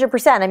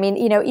 100%. I mean,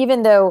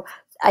 even though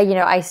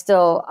I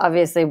still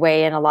obviously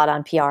weigh in a lot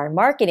on PR and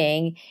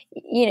marketing.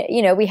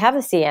 We have a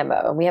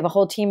CMO and we have a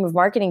whole team of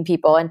marketing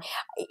people, and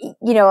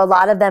a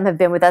lot of them have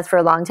been with us for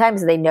a long time,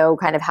 so they know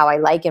kind of how I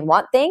like and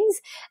want things.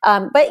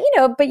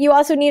 But you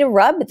also need a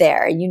rub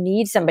there. You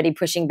need somebody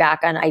pushing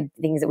back on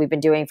things that we've been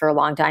doing for a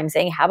long time,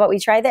 saying, "How about we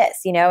try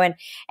this?" And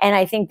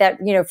I think that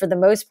for the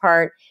most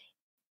part,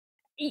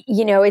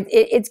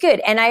 it's good.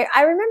 And I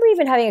remember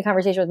even having a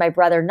conversation with my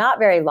brother not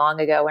very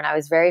long ago when I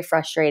was very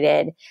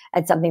frustrated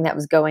at something that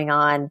was going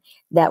on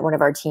that one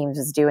of our teams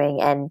was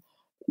doing. And,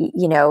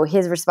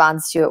 his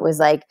response to it was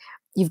like,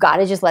 you've got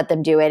to just let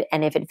them do it.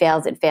 And if it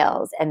fails, it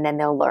fails. And then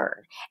they'll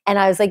learn. And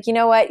I was like, you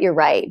know what? You're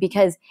right.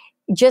 Because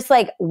just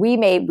like we've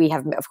made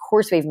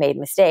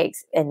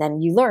mistakes and then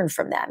you learn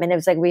from them. And it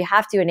was like, we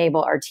have to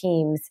enable our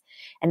teams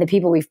and the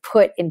people we've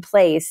put in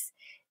place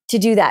to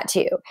do that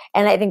too.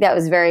 And I think that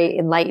was very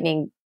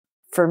enlightening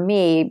for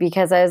me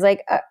because I was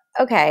like,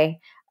 okay,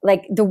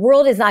 like the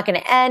world is not going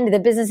to end. The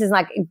business is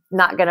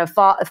not going to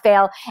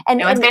fail. And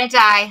no one's going to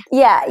die.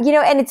 Yeah.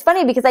 And it's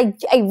funny because I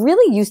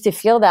really used to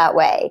feel that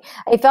way.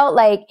 I felt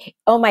like,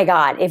 oh my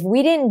God, if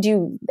we didn't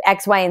do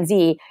X, Y, and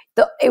Z,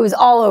 it was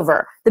all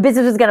over. The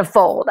business was going to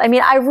fold. I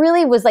mean, I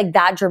really was like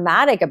that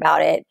dramatic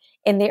about it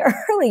in the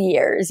early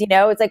years.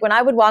 It's like when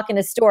I would walk in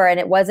a store and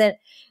it wasn't,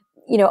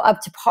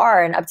 up to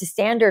par and up to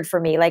standard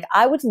for me, like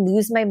I would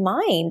lose my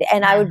mind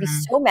and I would be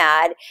so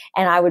mad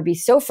and I would be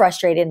so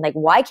frustrated and like,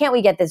 why can't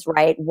we get this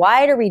right?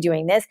 Why are we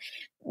doing this?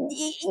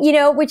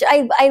 Which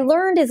I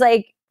learned is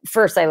like,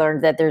 first I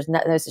learned that there's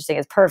no such thing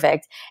as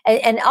perfect.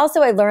 And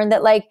also I learned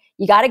that like,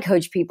 you got to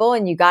coach people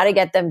and you got to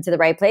get them to the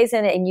right place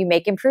and you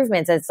make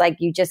improvements. It's like,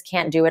 you just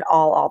can't do it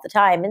all the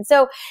time. And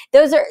so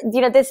those are,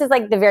 this is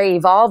like the very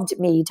evolved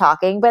me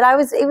talking, but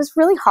it was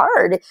really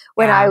hard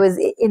when I was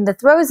in the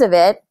throes of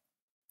it.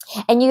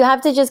 And you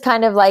have to just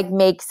kind of like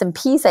make some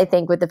peace, I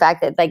think, with the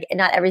fact that like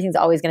not everything's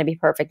always going to be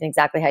perfect and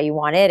exactly how you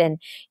want it. And,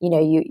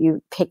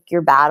 you pick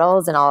your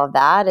battles and all of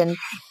that. And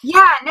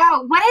yeah,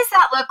 no, what does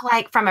that look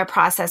like from a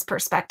process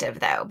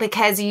perspective though?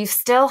 Because you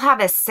still have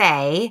a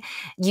say,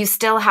 you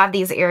still have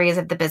these areas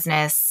of the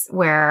business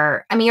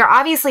where, I mean, you're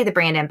obviously the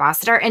brand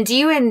ambassador. And do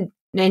you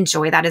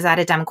enjoy that? Is that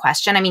a dumb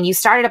question? I mean, you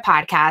started a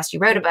podcast, you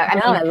wrote a book.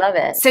 I love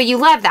it. So you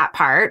love that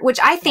part, which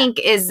I think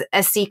is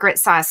a secret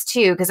sauce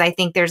too, because I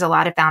think there's a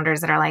lot of founders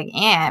that are like,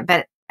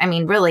 but I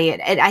mean,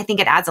 really, I think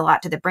it adds a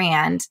lot to the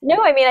brand. No,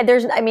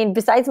 I mean,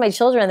 besides my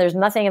children, there's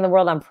nothing in the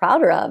world I'm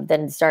prouder of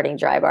than starting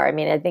Drybar. I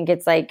mean, I think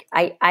it's like,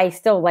 I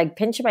still like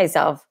pinch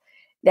myself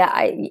that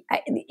I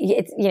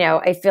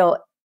feel,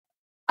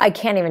 I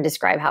can't even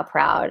describe how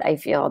proud I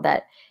feel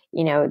that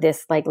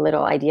this like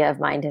little idea of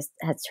mine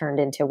has turned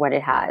into what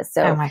it has.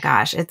 So, oh my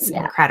gosh, it's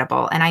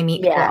incredible. And I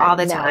meet people all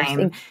the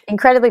time.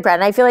 Incredibly proud.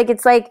 And I feel like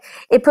it's like,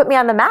 it put me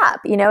on the map,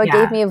 it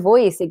gave me a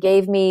voice. It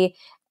gave me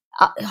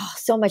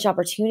so much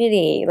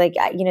opportunity. Like,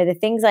 the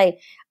things I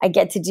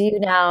get to do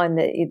now and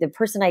the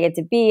person I get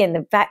to be and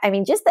the fact,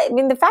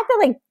 the fact that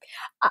like,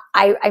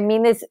 I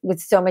mean this with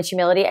so much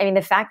humility. I mean,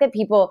 the fact that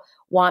people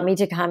want me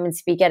to come and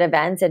speak at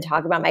events and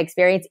talk about my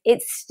experience,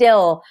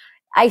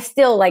 I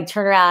still like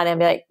turn around and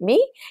be like,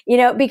 me,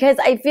 because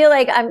I feel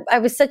like I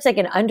was such like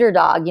an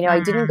underdog, I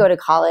didn't go to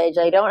college.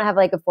 I don't have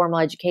like a formal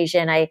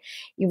education. It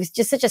was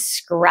just such a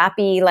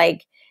scrappy,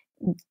 like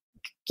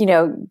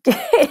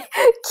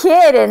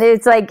kid. And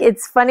it's like,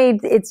 it's funny.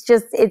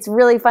 It's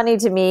really funny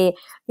to me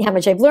how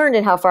much I've learned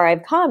and how far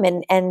I've come.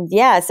 And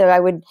yeah, so I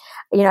wouldn't,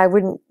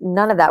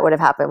 none of that would have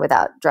happened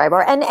without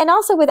Drybar, and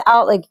also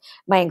without like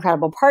my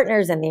incredible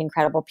partners and the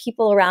incredible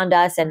people around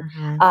us. And,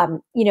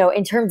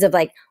 in terms of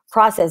like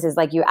processes,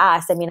 like you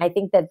asked, I mean, I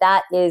think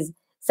that is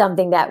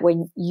something that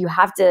when you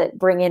have to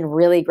bring in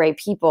really great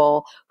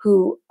people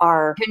who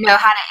know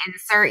how to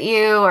insert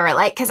you, or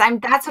like,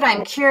 that's what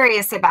I'm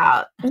curious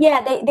about.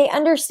 Yeah, they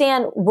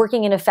understand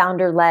working in a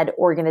founder-led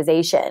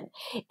organization.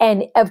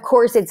 And of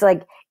course it's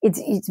like, it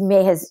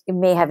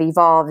may have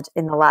evolved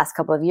in the last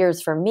couple of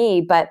years for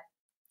me, but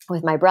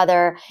with my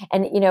brother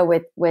and,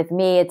 with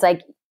me, it's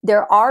like,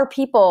 there are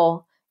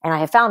people, and I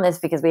have found this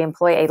because we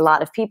employ a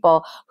lot of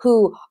people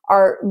who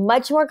are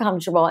much more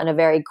comfortable in a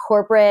very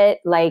corporate,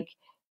 like,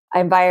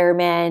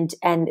 environment,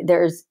 and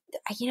there's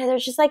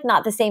just like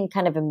not the same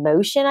kind of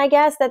emotion, I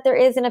guess, that there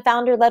is in a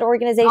founder-led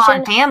organization.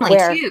 And family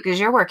too, because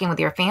you're working with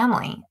your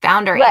family,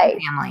 founder and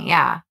family.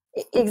 Yeah,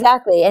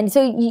 exactly. And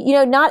so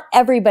not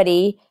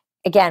everybody,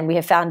 again, we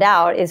have found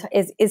out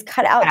is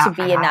cut out to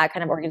be in that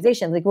kind of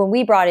organization. Like when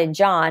we brought in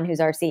John, who's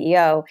our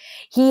CEO,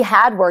 he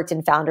had worked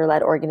in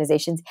founder-led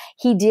organizations.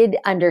 He did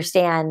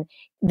understand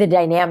the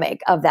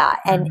dynamic of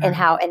that, and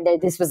how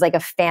this was like a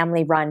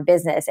family-run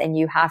business, and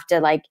you have to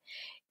like,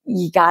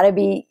 you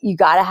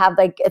gotta have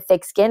like a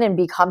thick skin and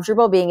be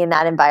comfortable being in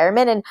that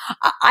environment. And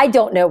I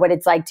don't know what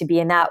it's like to be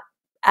in that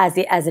as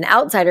an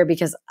outsider,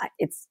 because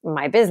it's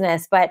my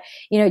business, but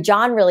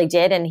John really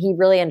did, and he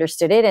really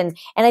understood it. And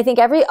I think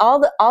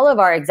all of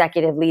our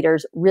executive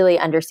leaders really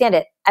understand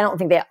it. I don't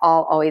think they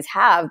all always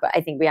have, but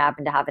I think we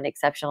happen to have an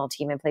exceptional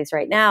team in place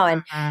right now.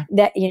 And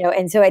that,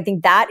 and so I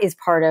think that is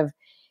part of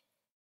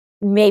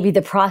maybe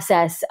the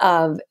process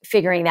of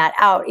figuring that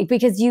out,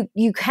 because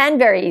you can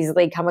very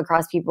easily come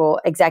across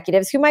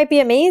executives who might be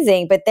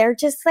amazing, but they're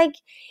just like,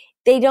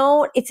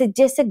 it's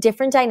just a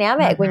different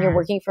dynamic when you're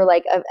working for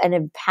like an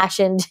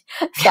impassioned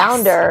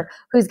founder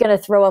who's going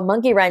to throw a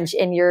monkey wrench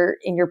in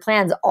your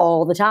plans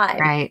all the time.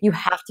 Right. You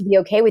have to be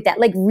okay with that,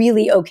 like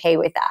really okay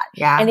with that.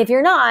 Yeah. And if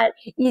you're not,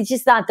 it's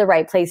just not the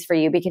right place for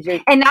you, because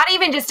and not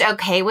even just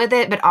okay with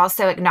it, but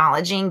also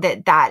acknowledging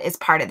that is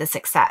part of the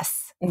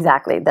success.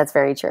 Exactly. That's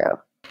very true.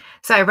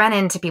 So I run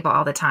into people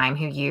all the time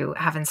who you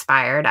have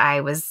inspired.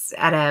 I was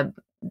at a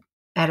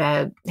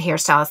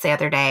hairstylist the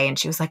other day, and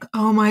she was like,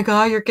 "Oh my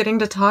God, you're getting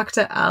to talk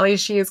to Alli.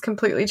 She has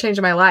completely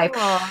changed my life."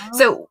 Aww.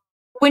 So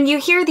when you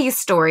hear these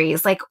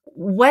stories, like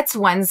what's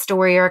one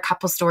story or a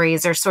couple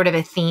stories or sort of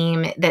a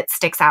theme that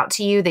sticks out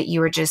to you that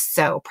you are just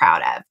so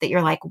proud of, that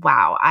you're like,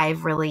 wow,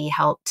 I've really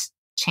helped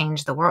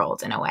change the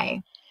world in a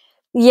way?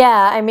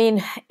 Yeah, I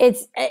mean,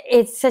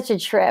 it's such a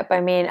trip. I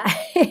mean,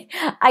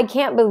 I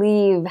can't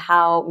believe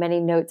how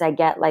many notes I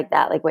get like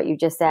that, like what you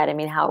just said. I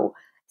mean, how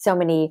so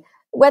many,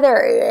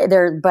 whether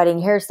they're budding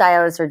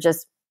hairstylists or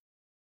just,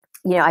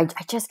 I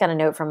just got a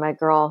note from a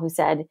girl who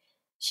said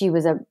she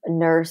was a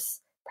nurse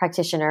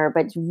practitioner,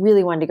 but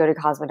really wanted to go to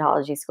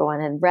cosmetology school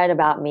and had read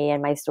about me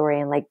and my story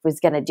and like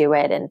was going to do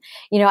it. And,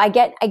 I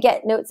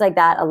get notes like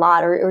that a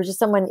lot, or just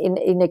someone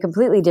in a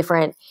completely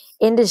different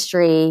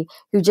industry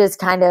who just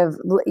kind of,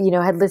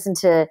 had listened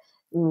to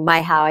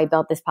how I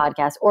built this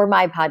podcast, or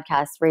my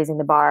podcast, Raising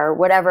the Bar, or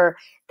whatever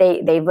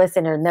they've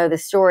listened or know the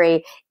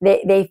story.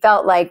 They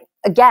felt like,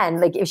 again,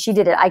 like if she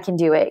did it, I can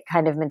do it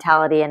kind of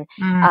mentality. And,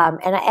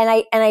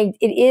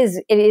 it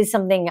is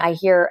something I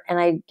hear and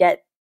I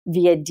get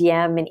via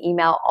DM and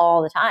email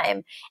all the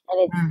time.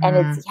 And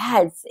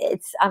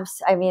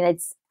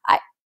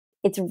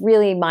it's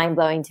really mind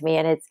blowing to me.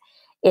 And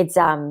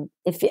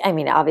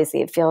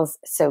obviously it feels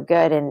so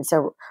good and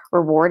so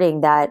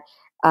rewarding that,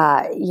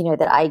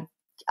 that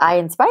I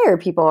inspire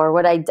people, or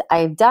what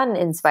I've done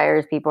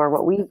inspires people, or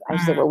what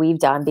we've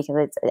done,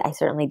 because I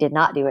certainly did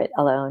not do it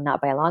alone, not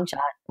by a long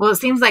shot. Well, it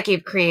seems like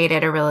you've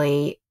created a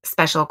really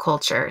special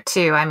culture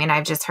too. I mean,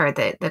 I've just heard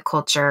that the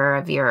culture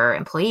of your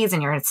employees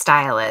and your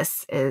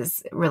stylists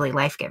is really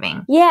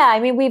life-giving. Yeah. I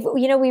mean,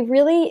 we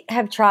really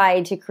have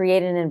tried to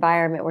create an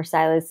environment where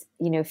stylists,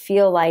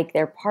 feel like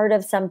they're part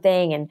of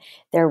something and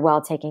they're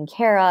well taken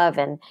care of.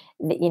 And,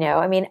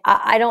 I mean,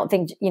 I don't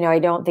think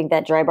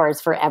that Drybar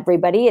is for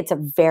everybody. It's a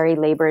very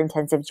labor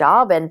intensive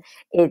job, and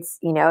it's,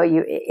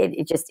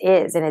 it just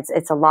is. And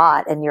it's a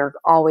lot, and you're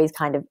always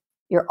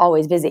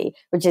busy,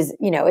 which is,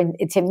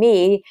 and to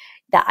me,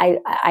 that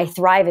I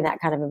thrive in that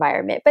kind of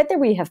environment. But then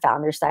we have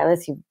founder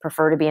stylists who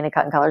prefer to be in a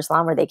cut and color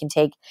salon where they can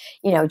take,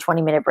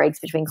 20-minute breaks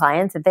between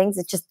clients and things.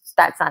 It's just,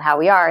 that's not how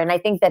we are. And I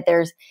think that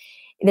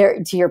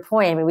to your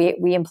point, I mean,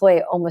 we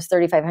employ almost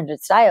 3,500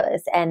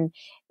 stylists, and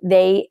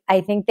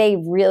I think they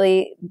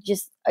really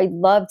I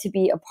love to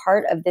be a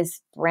part of this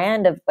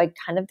brand of like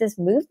kind of this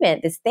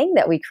movement, this thing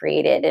that we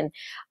created.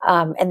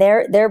 And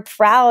they're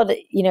proud,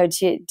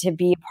 to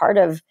be a part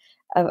of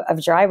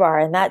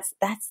Drybar. And that's,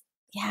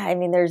 yeah, I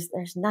mean, there's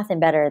nothing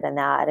better than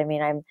that. I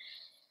mean,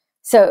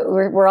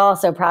 we're all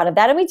so proud of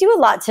that. And we do a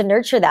lot to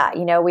nurture that.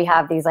 We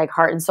have these like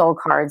heart and soul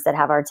cards that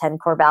have our 10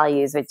 core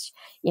values, which,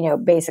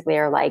 basically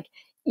are like,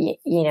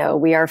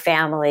 we are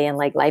family, and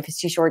like life is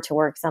too short to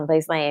work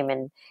someplace lame,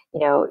 and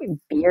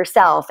be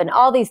yourself, and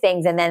all these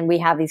things. And then we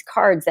have these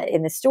cards that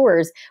in the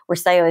stores where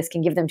stylists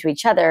can give them to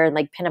each other and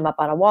like pin them up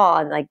on a wall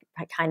and like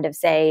kind of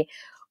say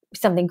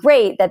something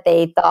great that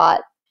they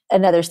thought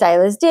another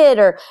stylist did,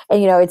 and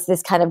it's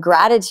this kind of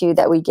gratitude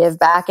that we give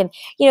back, and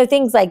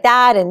things like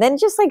that. And then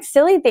just like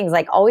silly things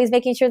like always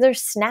making sure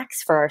there's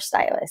snacks for our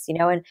stylists,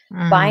 and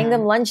buying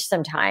them lunch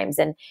sometimes,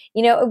 and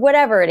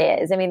whatever it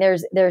is. I mean,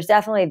 there's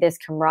definitely this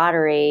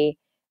camaraderie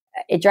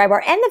at Drybar,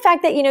 and the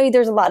fact that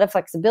there's a lot of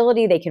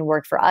flexibility. They can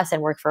work for us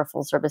and work for a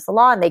full service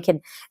salon. They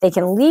can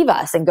leave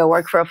us and go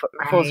work for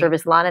a full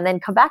service salon and then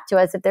come back to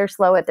us if they're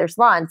slow at their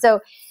salon. So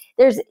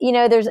there's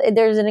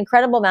an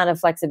incredible amount of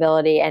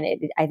flexibility, and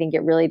I think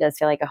it really does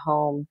feel like a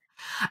home.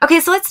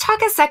 Okay, so let's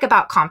talk a sec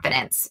about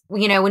confidence.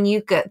 When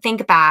you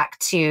think back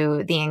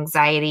to the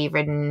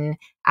anxiety-ridden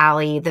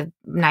Alli the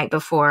night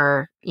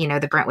before,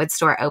 the Brentwood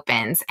store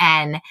opens,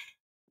 and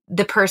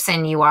the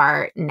person you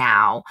are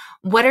now,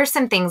 what are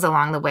some things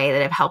along the way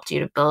that have helped you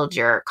to build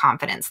your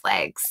confidence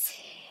legs?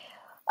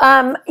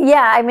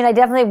 Yeah, I mean, I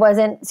definitely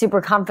wasn't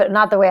super confident,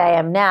 not the way I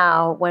am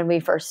now when we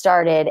first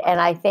started.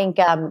 And I think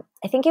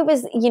it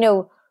was,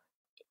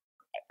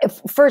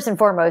 first and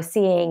foremost,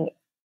 seeing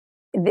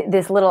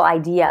this little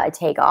idea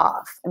take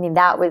off. I mean,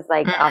 that was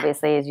like,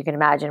 obviously, as you can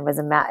imagine, was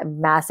a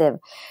massive,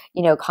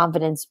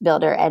 confidence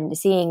builder. And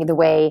seeing the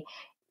way,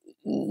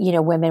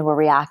 women were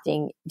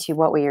reacting to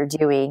what we were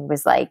doing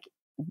was like,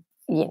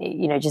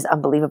 just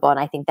unbelievable. And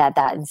I think that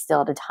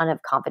instilled a ton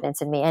of confidence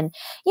in me. And,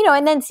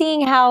 and then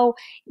seeing how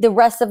the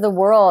rest of the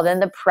world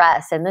and the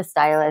press and the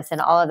stylists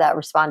and all of that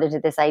responded to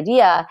this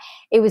idea,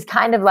 it was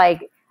kind of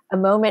like a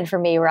moment for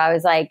me where I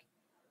was like,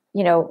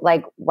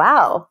 like,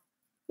 wow,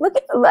 look,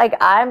 like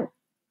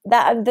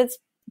that's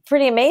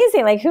pretty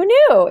amazing. Like, who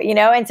knew,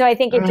 And so I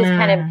think it just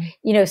kind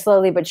of,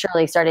 slowly but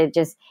surely started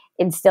just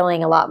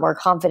instilling a lot more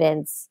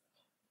confidence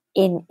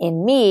in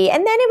me.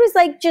 And then it was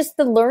like just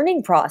the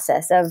learning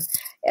process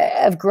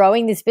of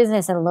growing this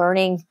business and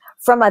learning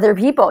from other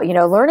people,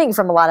 learning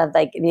from a lot of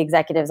like the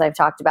executives I've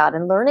talked about,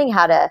 and learning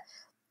how to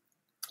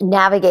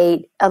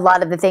navigate a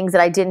lot of the things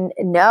that I didn't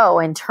know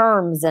in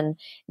terms, and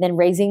then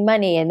raising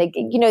money. And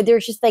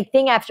there's just like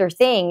thing after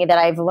thing that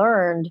I've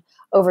learned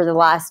over the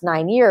last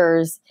 9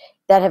 years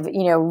that have,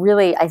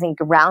 really, I think,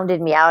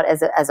 rounded me out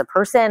as a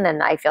person.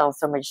 And I feel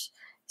so much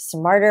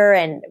smarter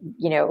and,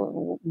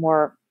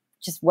 more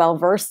just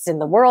well-versed in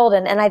the world.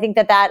 And I think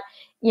that that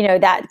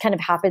kind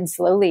of happens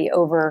slowly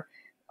over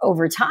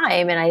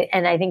time.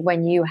 And I think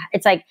when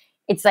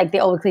it's like the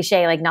old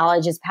cliche, like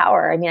knowledge is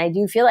power. I mean, I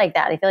do feel like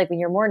that. I feel like when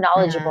you're more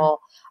knowledgeable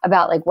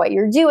about like what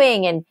you're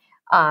doing and,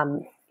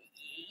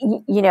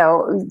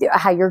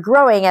 how you're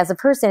growing as a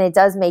person, it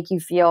does make you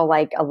feel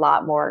like a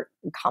lot more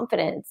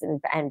confident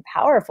and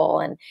powerful,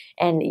 and,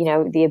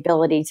 the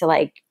ability to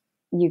like,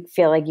 you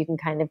feel like you can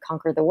kind of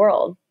conquer the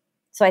world.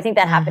 So I think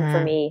that happened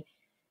for me,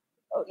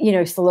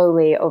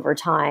 slowly over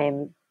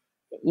time,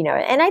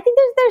 and I think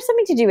there's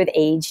something to do with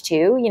age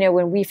too.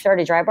 When we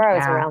started Drybar, I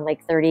was around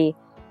like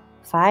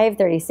 35,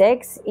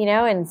 36,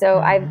 and so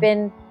I've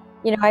been,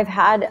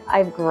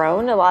 I've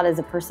grown a lot as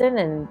a person,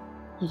 and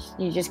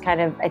you just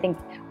kind of, I think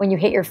when you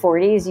hit your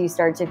 40s, you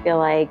start to feel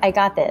like, I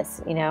got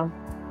this,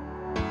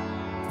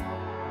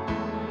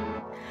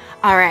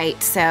 All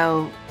right.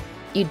 So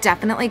you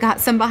definitely got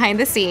some behind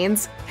the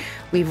scenes.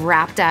 We've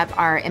wrapped up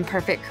our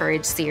Imperfect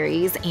Courage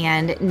series,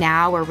 and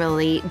now we're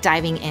really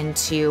diving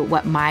into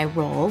what my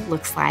role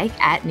looks like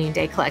at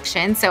Noonday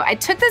Collection. So I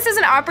took this as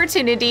an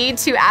opportunity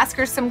to ask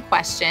her some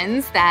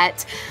questions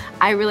that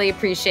I really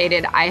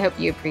appreciated. I hope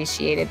you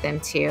appreciated them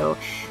too.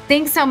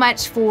 Thanks so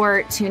much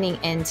for tuning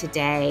in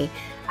today.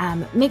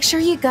 Make sure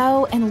you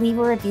go and leave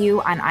a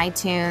review on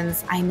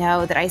iTunes. I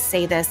know that I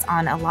say this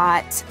on a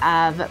lot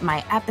of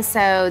my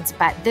episodes,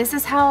 but this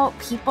is how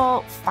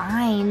people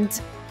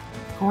find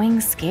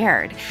Going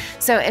Scared.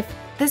 So if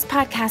this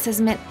podcast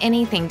has meant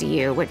anything to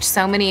you, which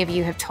so many of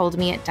you have told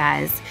me it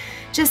does,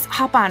 just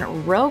hop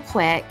on real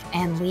quick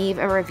and leave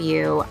a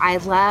review. I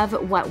love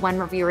what one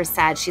reviewer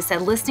said. She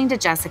said, listening to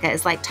Jessica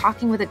is like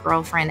talking with a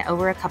girlfriend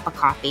over a cup of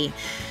coffee.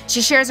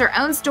 She shares her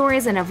own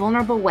stories in a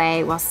vulnerable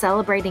way while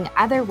celebrating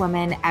other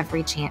women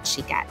every chance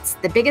she gets.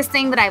 The biggest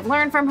thing that I've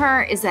learned from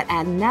her is that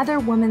another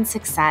woman's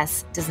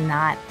success does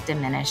not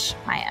diminish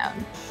my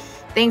own.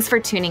 Thanks for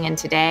tuning in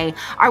today.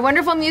 Our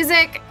wonderful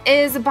music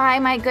is by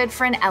my good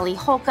friend Ellie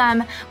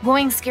Holcomb.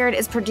 Going Scared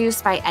is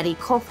produced by Eddie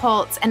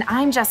Kolpholtz, and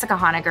I'm Jessica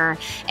Honegger.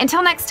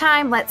 Until next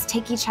time, let's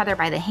take each other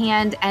by the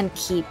hand and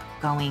keep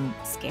going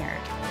scared.